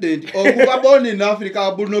kyoyogedde nti okuva Born in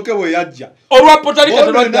Africa Bruno Kaye we yajja olwa Puerto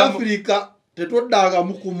Rico tetuddaanga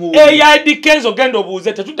mukumu eyadi Kenzo genda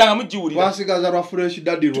obuuze tetuddaanga mugiwulira wasigaza lwa Fresh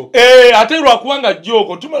Daddy Rock ate lwakubanga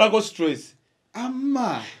joko tumalako stress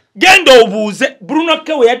amma genda obuuze Bruno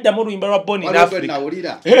Kaye we yaddamu oluyimba lwa Born in Africa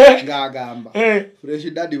nawulira ng'agamba Fresh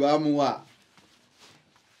Daddy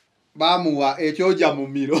bamuwa ekyoja mu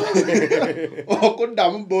miro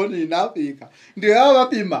okuddamu Born in Africa nti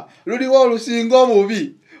abapima luliwo olusinga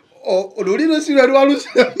obubi luli lusire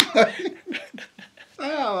lwalusemba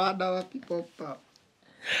abaana bapipopa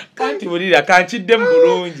kanti bulira kankiddemu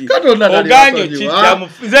bulungi oganyo kiddamu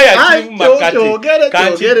nze yakirimu makati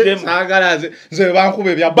kankiddemu nze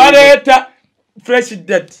bankube bya baleeta Fresh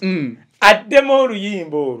Daddy addemu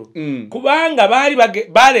oluyimba olwo kubanga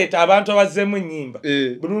baleeta abantu abazzemu ennyimba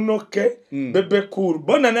Bruno Kaye Bebe Cool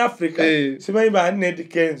Born in Africa simanyi ba Ned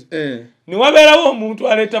Kenzo niwabeerawo omuntu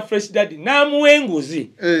aleeta Fresh Daddy n'amuwa enguzi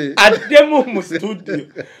addemu mu studio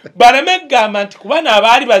baleme kugamba nti kubana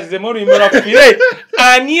abaali bazzemu oluyimba lwakubire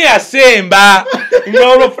ani asemba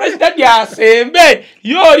ng'olwo Fresh Daddy asembe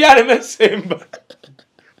yo oli aleme semba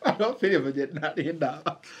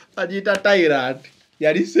agiyita Tyrant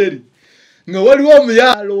yali seri nga waliwo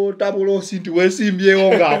omuyalo otabulosi nti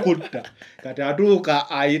weesimbyewo ng'akutta kati atuuka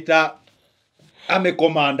ayita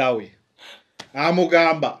amekomanda we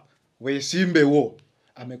amugamba weesimbewo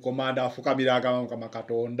amekomanda afukamira agamba Mukama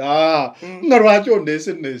Katonda nga lwaki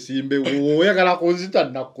ondeese neesimbewo oyagala kunzita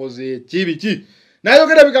nakoze kibiki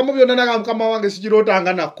nayogera ebigambo byonna naga Mukama wange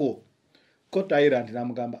sikirootanga nako ko Tyrant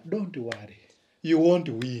namugamba don't worry you won't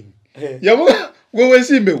win gwe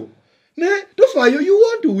weesimbewo ne tofayo you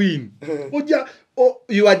want to win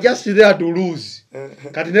you are just there to lose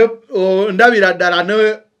kati ne ndabira ddala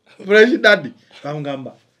ne Fresh Daddy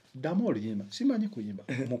bamugamba ddamu oluyimba simanyi kuyimba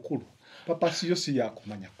mukulu papa siyo si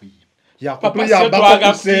yakumanya kuyimba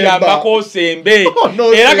yakuyambako osembe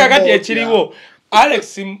era kakati ekiriwo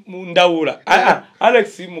Alex Ndawula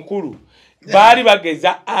Alex mukulu baali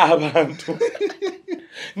bageza abantu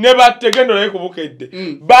ne bategendo leko bukedde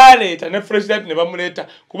baleeta ne Fresh Daddy ne bamuleeta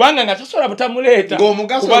kubanga nga tasobola butamuleeta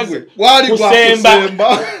ng'omugaso gwe gwali gwa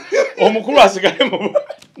kusemba omukulu asigale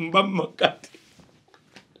mbamakati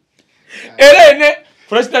era ne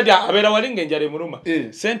Fresh Daddy abeera wali ng'enjala emuluma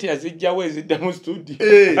sente yazijjawo ezidda mu studio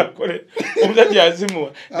akole omusajja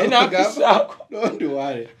yazimuwa naye n'akisaako don't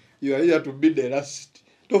worry you are here to be the last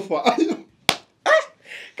tofayo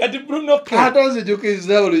kati Bruno Kaye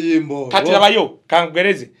atonzijukiza oluyimbo kati labayo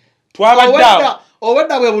kangereze twabadda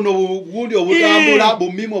obadda bwe buno bugundi obutambula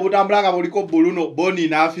bumimu obutambula nga buliko Bruno Born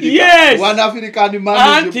in Africa one African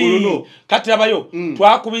man is Bruno kati labayo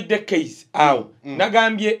twakubidde case awo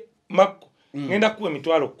nagambye ngenda kuwa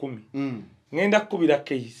emitwalo 10 ngenda kubira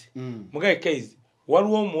case mugaye case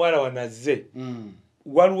waliwo omuwala wanazze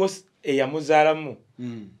waliwo eyamuzaalamu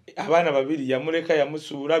abaana babiri yamuleka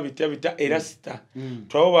yamusuula bitya era sita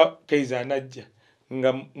twaba Kaiza anajja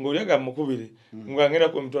ng'oli agamukubire ng'agenda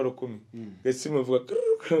ku emitwalo 10 ng'essimu evuga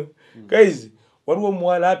Kaiza waliwo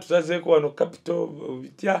omuwala atusazeeko wano capital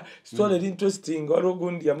bitya story eri interesting waliwo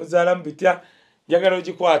gundi yamuzaalamu bitya njagala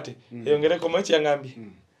ogikwate eyongereko maki yangambye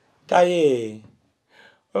Kaye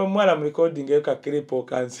omuwala mu recording eyo ka clip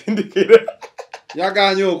okansindikira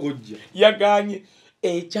yaganye okujja yaganye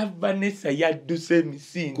ekya Vanessa yadduse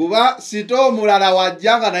emisinde kuba sito omulala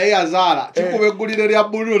wajjanga naye yazaala kikuba eggulire lya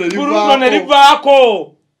Bruno ne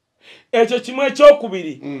livaako ekyo kimu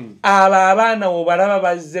ekyokubiri abo abaana obalaba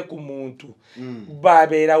bazze ku muntu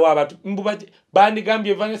babeerawo abatu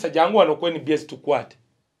bandigambye Vanessa jangu wano ku NBS tukwate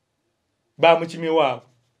bamukimye waabwe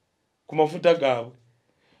ku mafuta gaabwe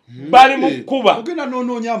bali mukuba ogenda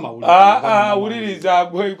noononya amawulire wuliriza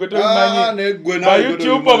gwe tomanyi ba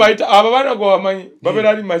YouTube baita ababana gwe wamanyi babeera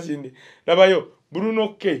ali mashindi labayo Bruno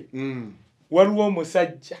Kaye waliwo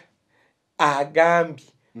omusajja agambye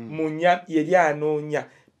munya yeri anoonya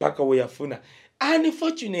paka we yafuna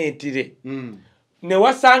unfortunately ne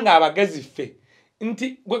wasanga abagezi ffe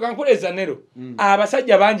nti gwe kankoleza nero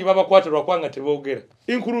abasajja bangi babakwatirwa kwanga teboogera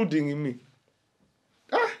including me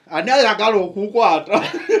ani ayagala okukwata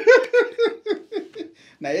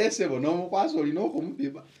naye sebo n'omukwasa olina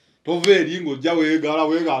okumupiba tova eri ng'ojja weegala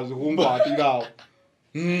weegazi kunkwatirawo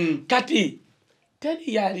kati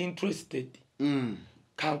teri yali interested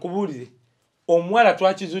kankubuulire omuwala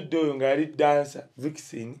twakizudde oyo nga yali dancer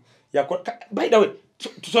Vixen by the way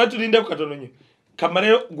tusobola tulindeko katono nnyo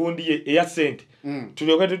kamaleyo gundi ye eya sente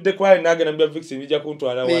tulyoke tudde kwayo n'agenda mbya Vixen bijja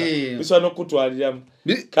kuntwala wala bisobola n'okutwaliramu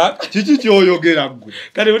kiki kyoyogera gwe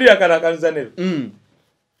kati buli yakanakanzanero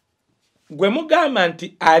gwe mugamba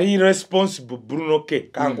nti ali responsible Bruno Kaye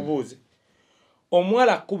kankubuuze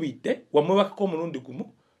omuwala akubidde wamwebakako omulundi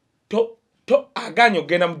gumu to aganya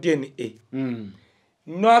ogenda mu DNA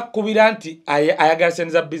n'akubira nti ayagala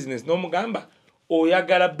sente za business n'omugamba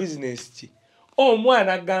oyagala business ki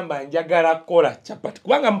omwana agamba njagala kola chapati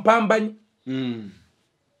kubanga mpambanyi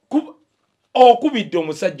okubidde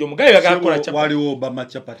omusajja omugayo yagala kola chapati waliwo Obama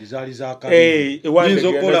chapati zaali zakali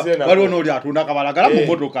waliwo n'oli atunda kabalagala mu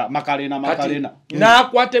motoka makalena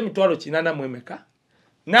n'akwata emitwalo 4 mu emeka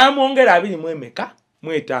n'amwongera 2 mu emeka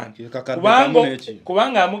mu 5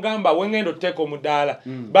 kubanga amugamba wengendo oteeka omudaala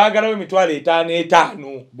baagalawo emitwalo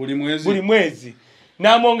 5 buli mwezi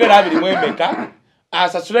n'amwongera 2 mu emeka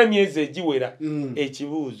asasula emyezi egiwera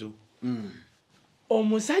ekibuuzo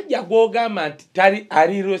omusajja gw'ogamba nti tali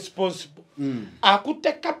ali responsible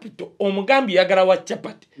akutte capital omugambi yagala wa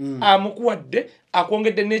chapati amukuwadde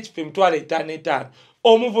akwongedde n'ekifo emitwalo 5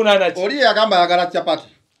 omuvunaana oli yagamba yagala chapati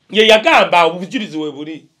ye yagamba obujulizi we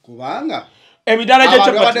buli kubanga emidala gya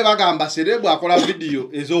chapati abadde bagamba serebu akola video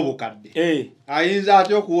ez'obukadde ayinza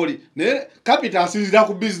atya okuwoli naye capital asinzira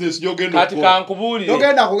ku business gy'ogenda kati kankubuulire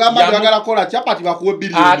togenda kugamba yagala kola chapati bakuwe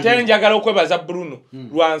billion ate njagala okwebaza Bruno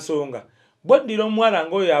lwa nsonga boddira omuwala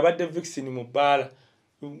ng'oyo abadde Vixen mu bbaala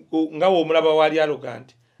nga w'omulaba wali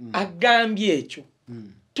arrogant agambye ekyo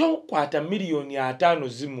tokwata $5,000,000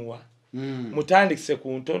 zimuwa mutandikise ku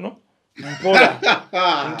ntono mpola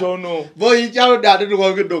ntono boyikyalo dade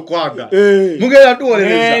tukogedde okwaga mugenda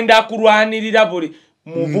tuwolereza ngenda kulwanirira buli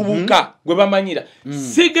muvubuka gwe bamanyira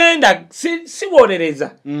sigenda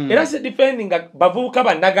siwolereza era si defending bavubuka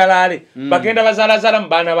bannagalaale bagenda bazaalazaala mu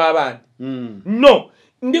baana b'abandi no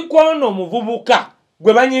ndi kwono omuvubuka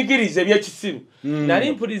gwe banyigiriza ebyekisiru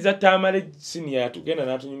nali mpuliriza Tamale senior yatugenda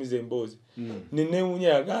n'atunyumiza emboozi nenewunya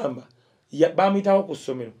yagamba bamuyitawo ku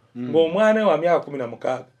ssomero ng'omwana wa myaka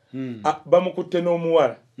 16 bamukutte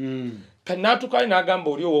n'omuwala kati n'atukaali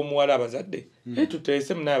n'agamba oli ow'omuwala abazadde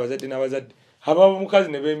tuteese munaye abazadde n'abazadde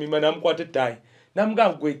abamukazi ne beemima n'amukwata ettaayi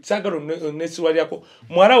n'amugamba gwe saagala onesirwalyako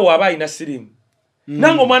muwala wo aba alina sirimu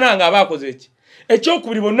nange omwana wange aba akoze eki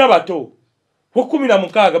ekyokubiri bonna bato wa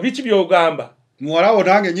 16 biki by'ogamba muwala wo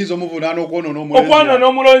nange nyiza omuvunaana okwonoona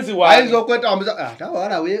omulonzi wawe ayinza okwetambuza ate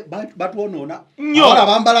abawala we batwonoona abawala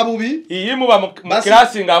bambala bubi iyimuba mu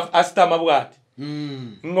kirasi nga asitama bw'ati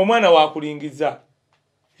ng'omwana wakulingiza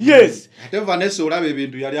yes ate Vanessa olaba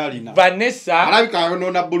ebintu yali alina Vanessa alabika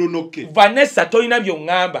ayonoona Bruno Kaye Vanessa toyina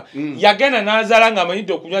by'oŋŋamba yagenda n'azaala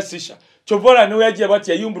ng'amanyidde okunywa sisha kyovola ne weyagiye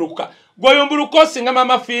bati yayumbulukuka gweyumbuluka osinga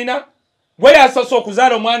mama fiina gwe yasoose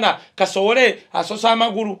okuzaala omwana kasowole asosa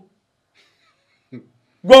amagulu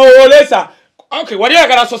gwolesa okay wali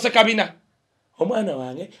yagala asoose kabina omwana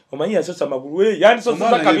wange omanyi yasosa amagulu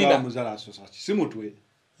yandisosa kabina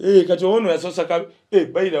kati ono yasosa kabina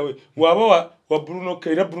by the way waba wa Bruno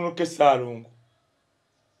Kaye era Bruno Kaye Saalongo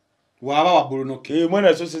waba wa Bruno Kaye mwana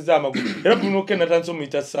asoseza amagulu era Bruno Kaye natanso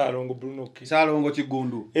muyita Salongo Bruno Kaye Salongo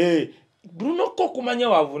Kigundu Bruno ko kumanya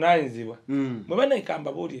wavunanyizibwa mwe bana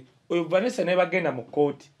ikamba buli oyo Vanessa ne bagenda mu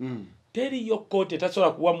kooti teri yo kooti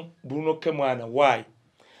etasobola kuwa Bruno Kaye mwana why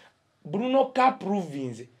Bruno Kaye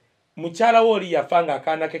province mukyala woli yafanga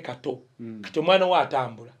akaana ke kato kati omwana we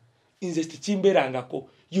atambula inze tikimberangako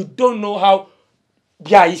you don't know how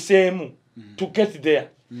byayisemu to get there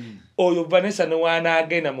oyo Vanessa ne wana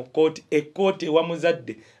agenda mu kooti ekooti ewa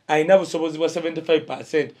muzadde alina busobozi bwa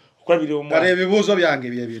 75% okulabira omwana kale ebibuuzo byange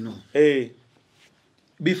bye bino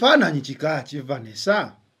bifaananyi kika ki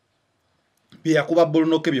Vanessa bye yakuba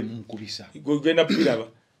Bruno Kaye bye mumukubisa gogenda piraba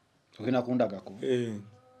ogenda kundagako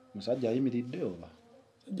musajja ayimiridde oba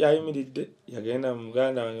ayimiridde yagenda mu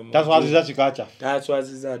Uganda wange taswaziza kika kya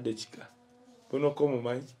taswaziza de kika Bruno ko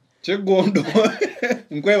mumanyi Kigondo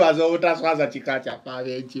nkwebaza obutaswaza kika kya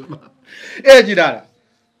paabe ekima ekirala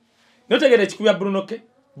notegere kikubya Bruno Kaye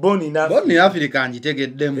Boni Africa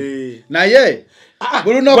ngitegeddemu naye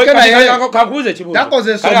Bruno Kaye naye kakubuze kibuzo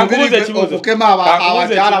takozesa omubiri okukema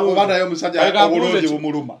abakyala kuba naye omusajja obulungi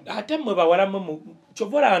bumuluma ate mwe bawalamu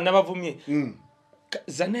kyovola nabavumye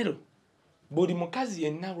Zanero buli mukazi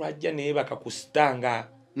yenna lwajja naye bakakusitanga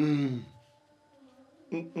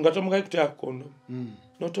nga tomugayi kutya kondo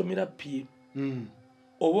notomira pii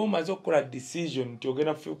oba omaze okukola decision nti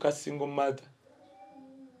ogenda kufuuka single mother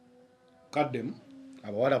kaddemu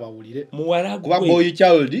abawala bawulire muwala kuba boy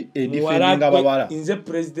child edifendinga abawala nze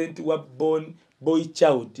president wa boy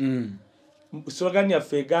child slogan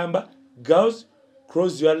yaffe egamba girls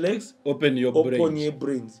cross your legs open your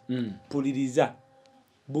brains puliriza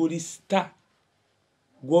buli star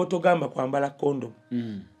gwotogamba kwambala condom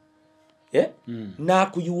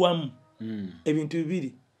nakuyuwamu ebintu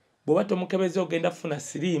bibiri bwoba tomukebeza ogenda funa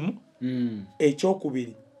sirimu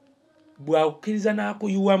ekyokubiri bwakukiriza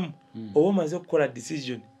nakuyuwamu oba omaze okukola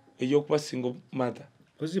decision eyokuba single mother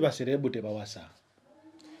kuziba serebu tebawasa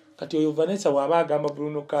kati oyo Vanessa waba agamba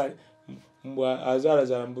Bruno Kaye mbwa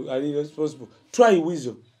azala ali responsible try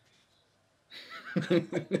wisdom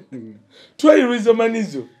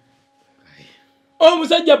manizo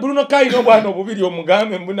omusajja Bruno Kaye n'obwana obubiri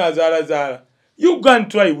omugambe mbuna azala you go and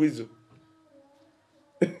try wisdom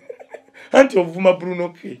anti ovuma Bruno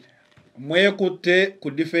Kaye mwekutte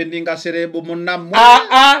ku defendinga serebu munamwe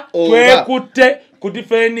twekutte ku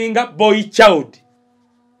defendinga boy child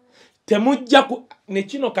temujja ne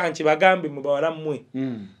kino kanki bagambe mu bawala mmwe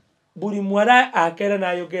buli muwala akera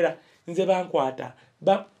n'ayogera nze bankwata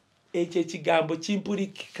ekyo ekigambo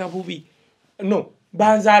kimpulikika bubi no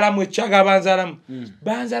banzaalamu ekyaga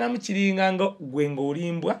banzaalamu kiringanga gwe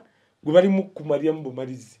ng'olimbwa gwe bali mu kumalya mu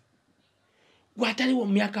bumalizi gwataliwo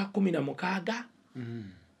mu myaka 16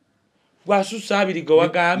 gwasusa abiri gwe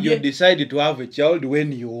wagambye you decide to have a child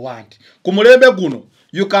when you want ku mulembe guno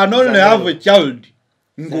you can only have a child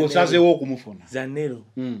ng'osazeewo okumufuna Zanero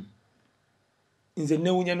nze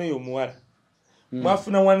newunya n'oyo omuwala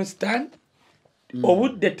mwafuna one stand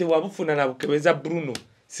obudde tewabufuna na bukebeza Bruno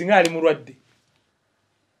singa ali mulwadde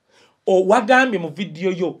wagambye mu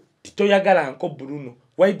video yo titoyagala nko Bruno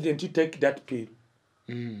why didn't you take that pill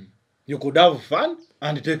you could have fun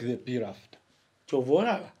and take the pill after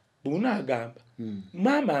chovolaba Bruno agamba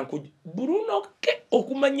mama Bruno ke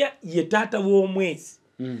okumanya ye taata w'omwezi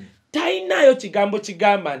tainayo kigambo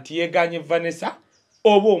kigamba nti yeganye Vanessa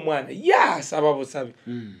oba omwana yasaba busabe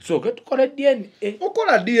so ketukola DNA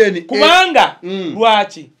okola DNA kubanga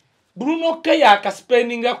lwaki Bruno Kaye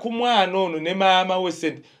akaspendinga ku mwana ono ne maama we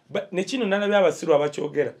sente ne kino nalabya abasiru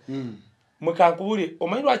abakyogera mukankubuli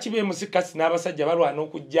omanyi lwaki be musikasi n'abasajja balwana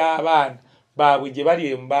okujja abaana baabwe gye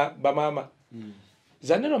bali bamaama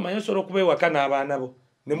Zanero manyosobola okubeewaka n'abaana bo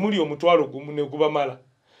ne muli omutwalo gumu ne gubamala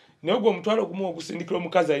naye ogwo omutwalo gumu ogusindikira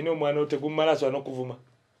omukazi alina omwana we tegumala asobola n'okuvuma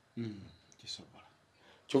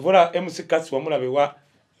kyovola musikasi wamulaba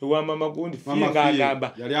ewa mama gundi fienga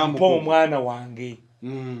agamba mpa omwana wange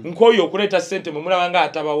nk'oyo okuleeta ssente mwe mulaba nga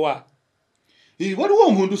atabawa waliwo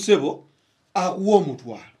omuntu ssebo akuwa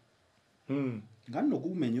omutwalo nga nno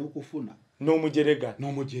gumenya okufuna n'omujerega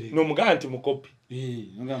n'omugamba nti mukopi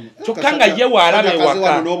kyokka nga ye waalabe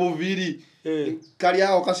waka n'obuviiri kali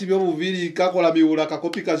awo kasibye obuviiri kakola miwula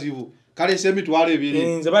kakopi kazibu kalese emitwalo ebiri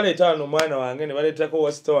nze baleeta wano omwana wange ne baleetako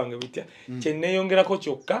wasita wange bitya kyenneeyongerako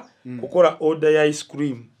kyokka kukola order ya ice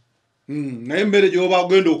cream naye emmere gy'oba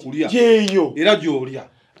ogenda okulya yeeyo era gy'olya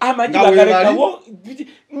amagi bagalekawo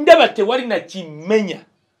ndaba tewali na kimenya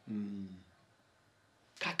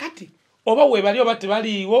kakati oba webali oba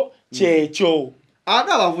tebaliiwo kyekyo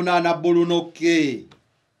ate abavunaana Bruno Kaye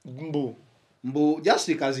mbu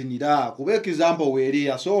just kazinira kuba ekizampo weeri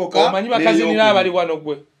yasooka omanyi bakazinira abali wano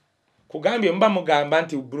gwe kugambye mba mugamba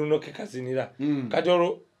nti Bruno ke kazinira kati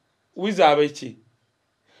olwo wiza abeki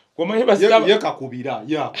komanyi basitaba ye kakubira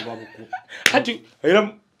ya kuba buku ati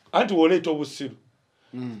era anti woleeta obusiru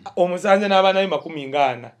omusanze n'abaana be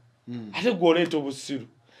 40 ate gwoleeta obusiru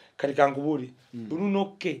kati kankubuli Bruno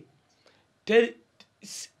ke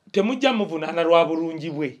temujja muvunaana lwa bulungi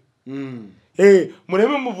bwe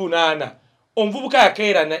muleme muvunaana omuvubuka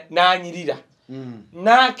yakeera n'anyirira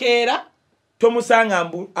n'akeera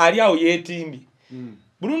tomusanga ali awo yeetimbi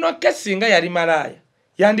Bruno ke singa yali malaaya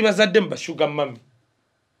yandibazadde mu bashuga mami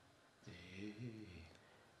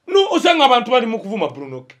no osanga abantu bali mu kuvuma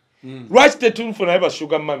Bruno ke lwaki tetumufuna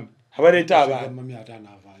bashuga mami abaleeta abaana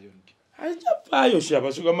ajapaayo shi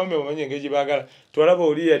abashuga mami bamanye engeri baagala twalaba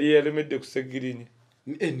oli yali yalemedde ku Segirini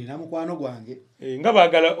nina mukwano gwange nga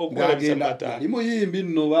baagala okukola bisamata ali muyimbi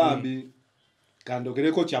nno bambi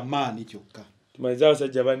kandogereko kyamaani kyokka tumaliza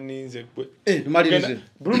abasajja banninze gwe tumalirize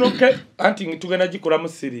Bruno ke anti tugenda gikola mu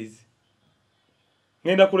series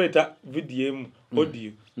ngenda kuleeta video emu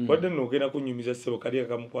audio wadde nogenda kunyumiza sebo kali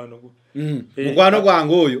akamukwano gwe mukwano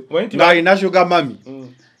gwange oyo ng'alina sugar mami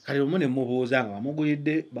kali lumu ne mubuuza nga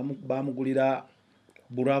bamugulira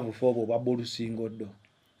Bravo fobo bwa bolusingoddo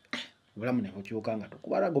bulamu ne bukyuka nga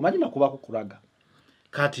tukubalaga omanyi nakuba kukulaga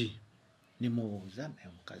kati ne mubuuza naye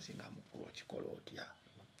omukazi nga mukulu okikola otya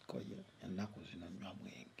koye ennaku zino nywa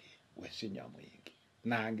mwenge wesinywa mwenge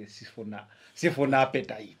nange sifuna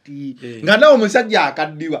appetite nga nawe omusajja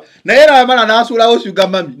akaddiwa naye era amala n'asuulawo sugar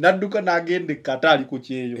mami n'adduka n'agenda ekkatali ku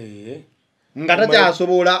kyeyo nga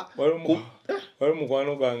takyasobola wali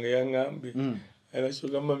mukwano gwange yaŋŋambye era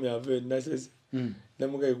sugar mami ava enasese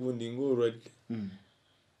namugaye gundi ng'olwadde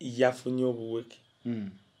yafunye obuweke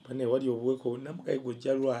bane wali obuweke namugaye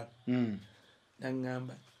gojja lwala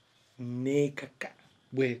naŋŋamba neekaka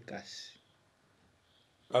bwekasi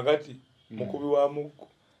kakati mukubi wa muggo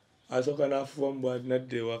asooka n'afuba mbw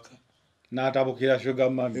nadda ewaka n'atabukira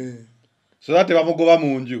sugar mami so that bamugoba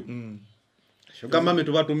mu nju sugar mami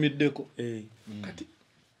tubatumiddeko kati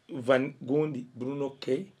gundi Bruno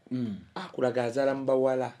ke akulaga azaala mu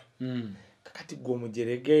bawala kakati gwe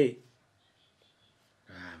omujerege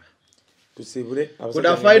tusibule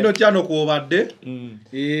kuda final chano kuobadde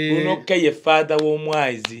Bruno ke ye father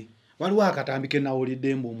w'omwazi waliwo akatambike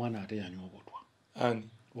nawulidde mbu omwana ate yanywa obutwa ani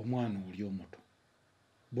omwana oli omuto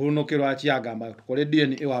Bruno ke lwaki agamba tukole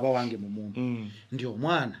DNA waba wange mu muntu ndi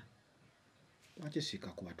omwana lwaki sika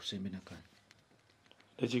kuba tusembe nakani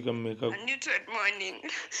tachiga mmeka good morning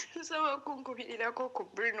so wakunkubirirako ku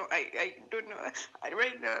Bruno I don't know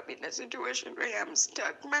right now I'm in a situation where I'm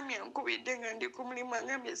stuck mami ankubidde nga ndi ku mulimu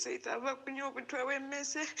angambye saita ava kunywa obutwa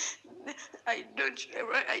bw'emmese I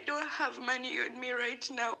don't have money on me right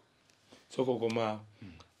now soko goma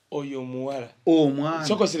oyo muwala omwana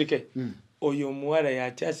soko sirike oyo muwala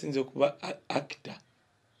yakyasinze kuba actor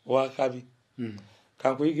wakabi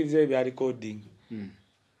kankuyigiriza ebya recording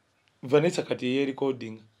Vanessa kati ye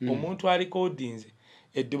recording omuntu ali recordings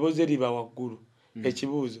eddoboze liba waggulu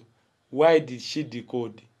ekibuuzo why did she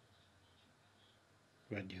decode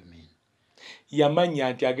what do you mean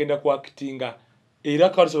yamanya nti agenda ku actinga era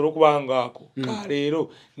kasobola okubanga ako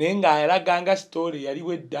kaleero naye ng'alaganga story yali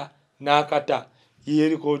wedda n'akata ye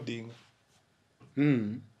recording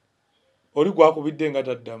oli gwakubidde nga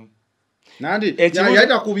taddamu nandi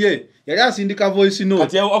yali akubye yali asindika voice note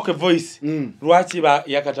kati okay voice lwaki ba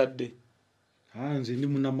yakatadde nze ndi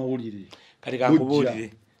munnamawulire kati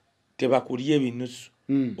kankubulire tebakulye ebinusu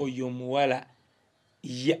oyo muwala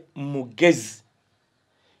ya mugezi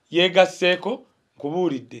yegasseeko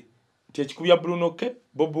nkubulidde nti ekikubya Bruno ke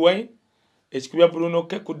Bob Wine ekikubya Bruno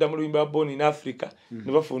ke kudda mu luyimba Born in Africa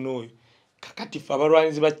ne bafuna oyo kakati fe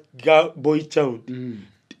abalwanyizi ba boy child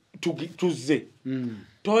tuzze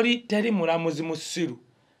teri mulamuzi musiru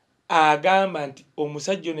agamba nti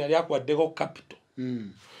omusajja ono yali akwaddeko capital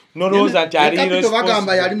nolowooza nti ali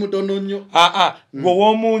bagamba yali mutono nnyo gwe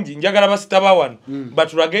ow'omungi njagala basitaba wano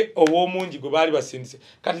batulage ow'omungi gwe baali basindise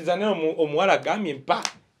kati zanene omuwala agambye mpa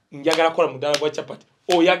njagala kukola muddala gwa chapati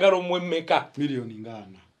oyagala omwemmeka miliyoni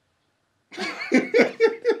ngana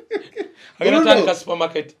agenda tandika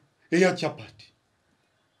supermarket eya chapati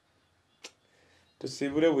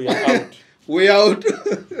tusibule we out we out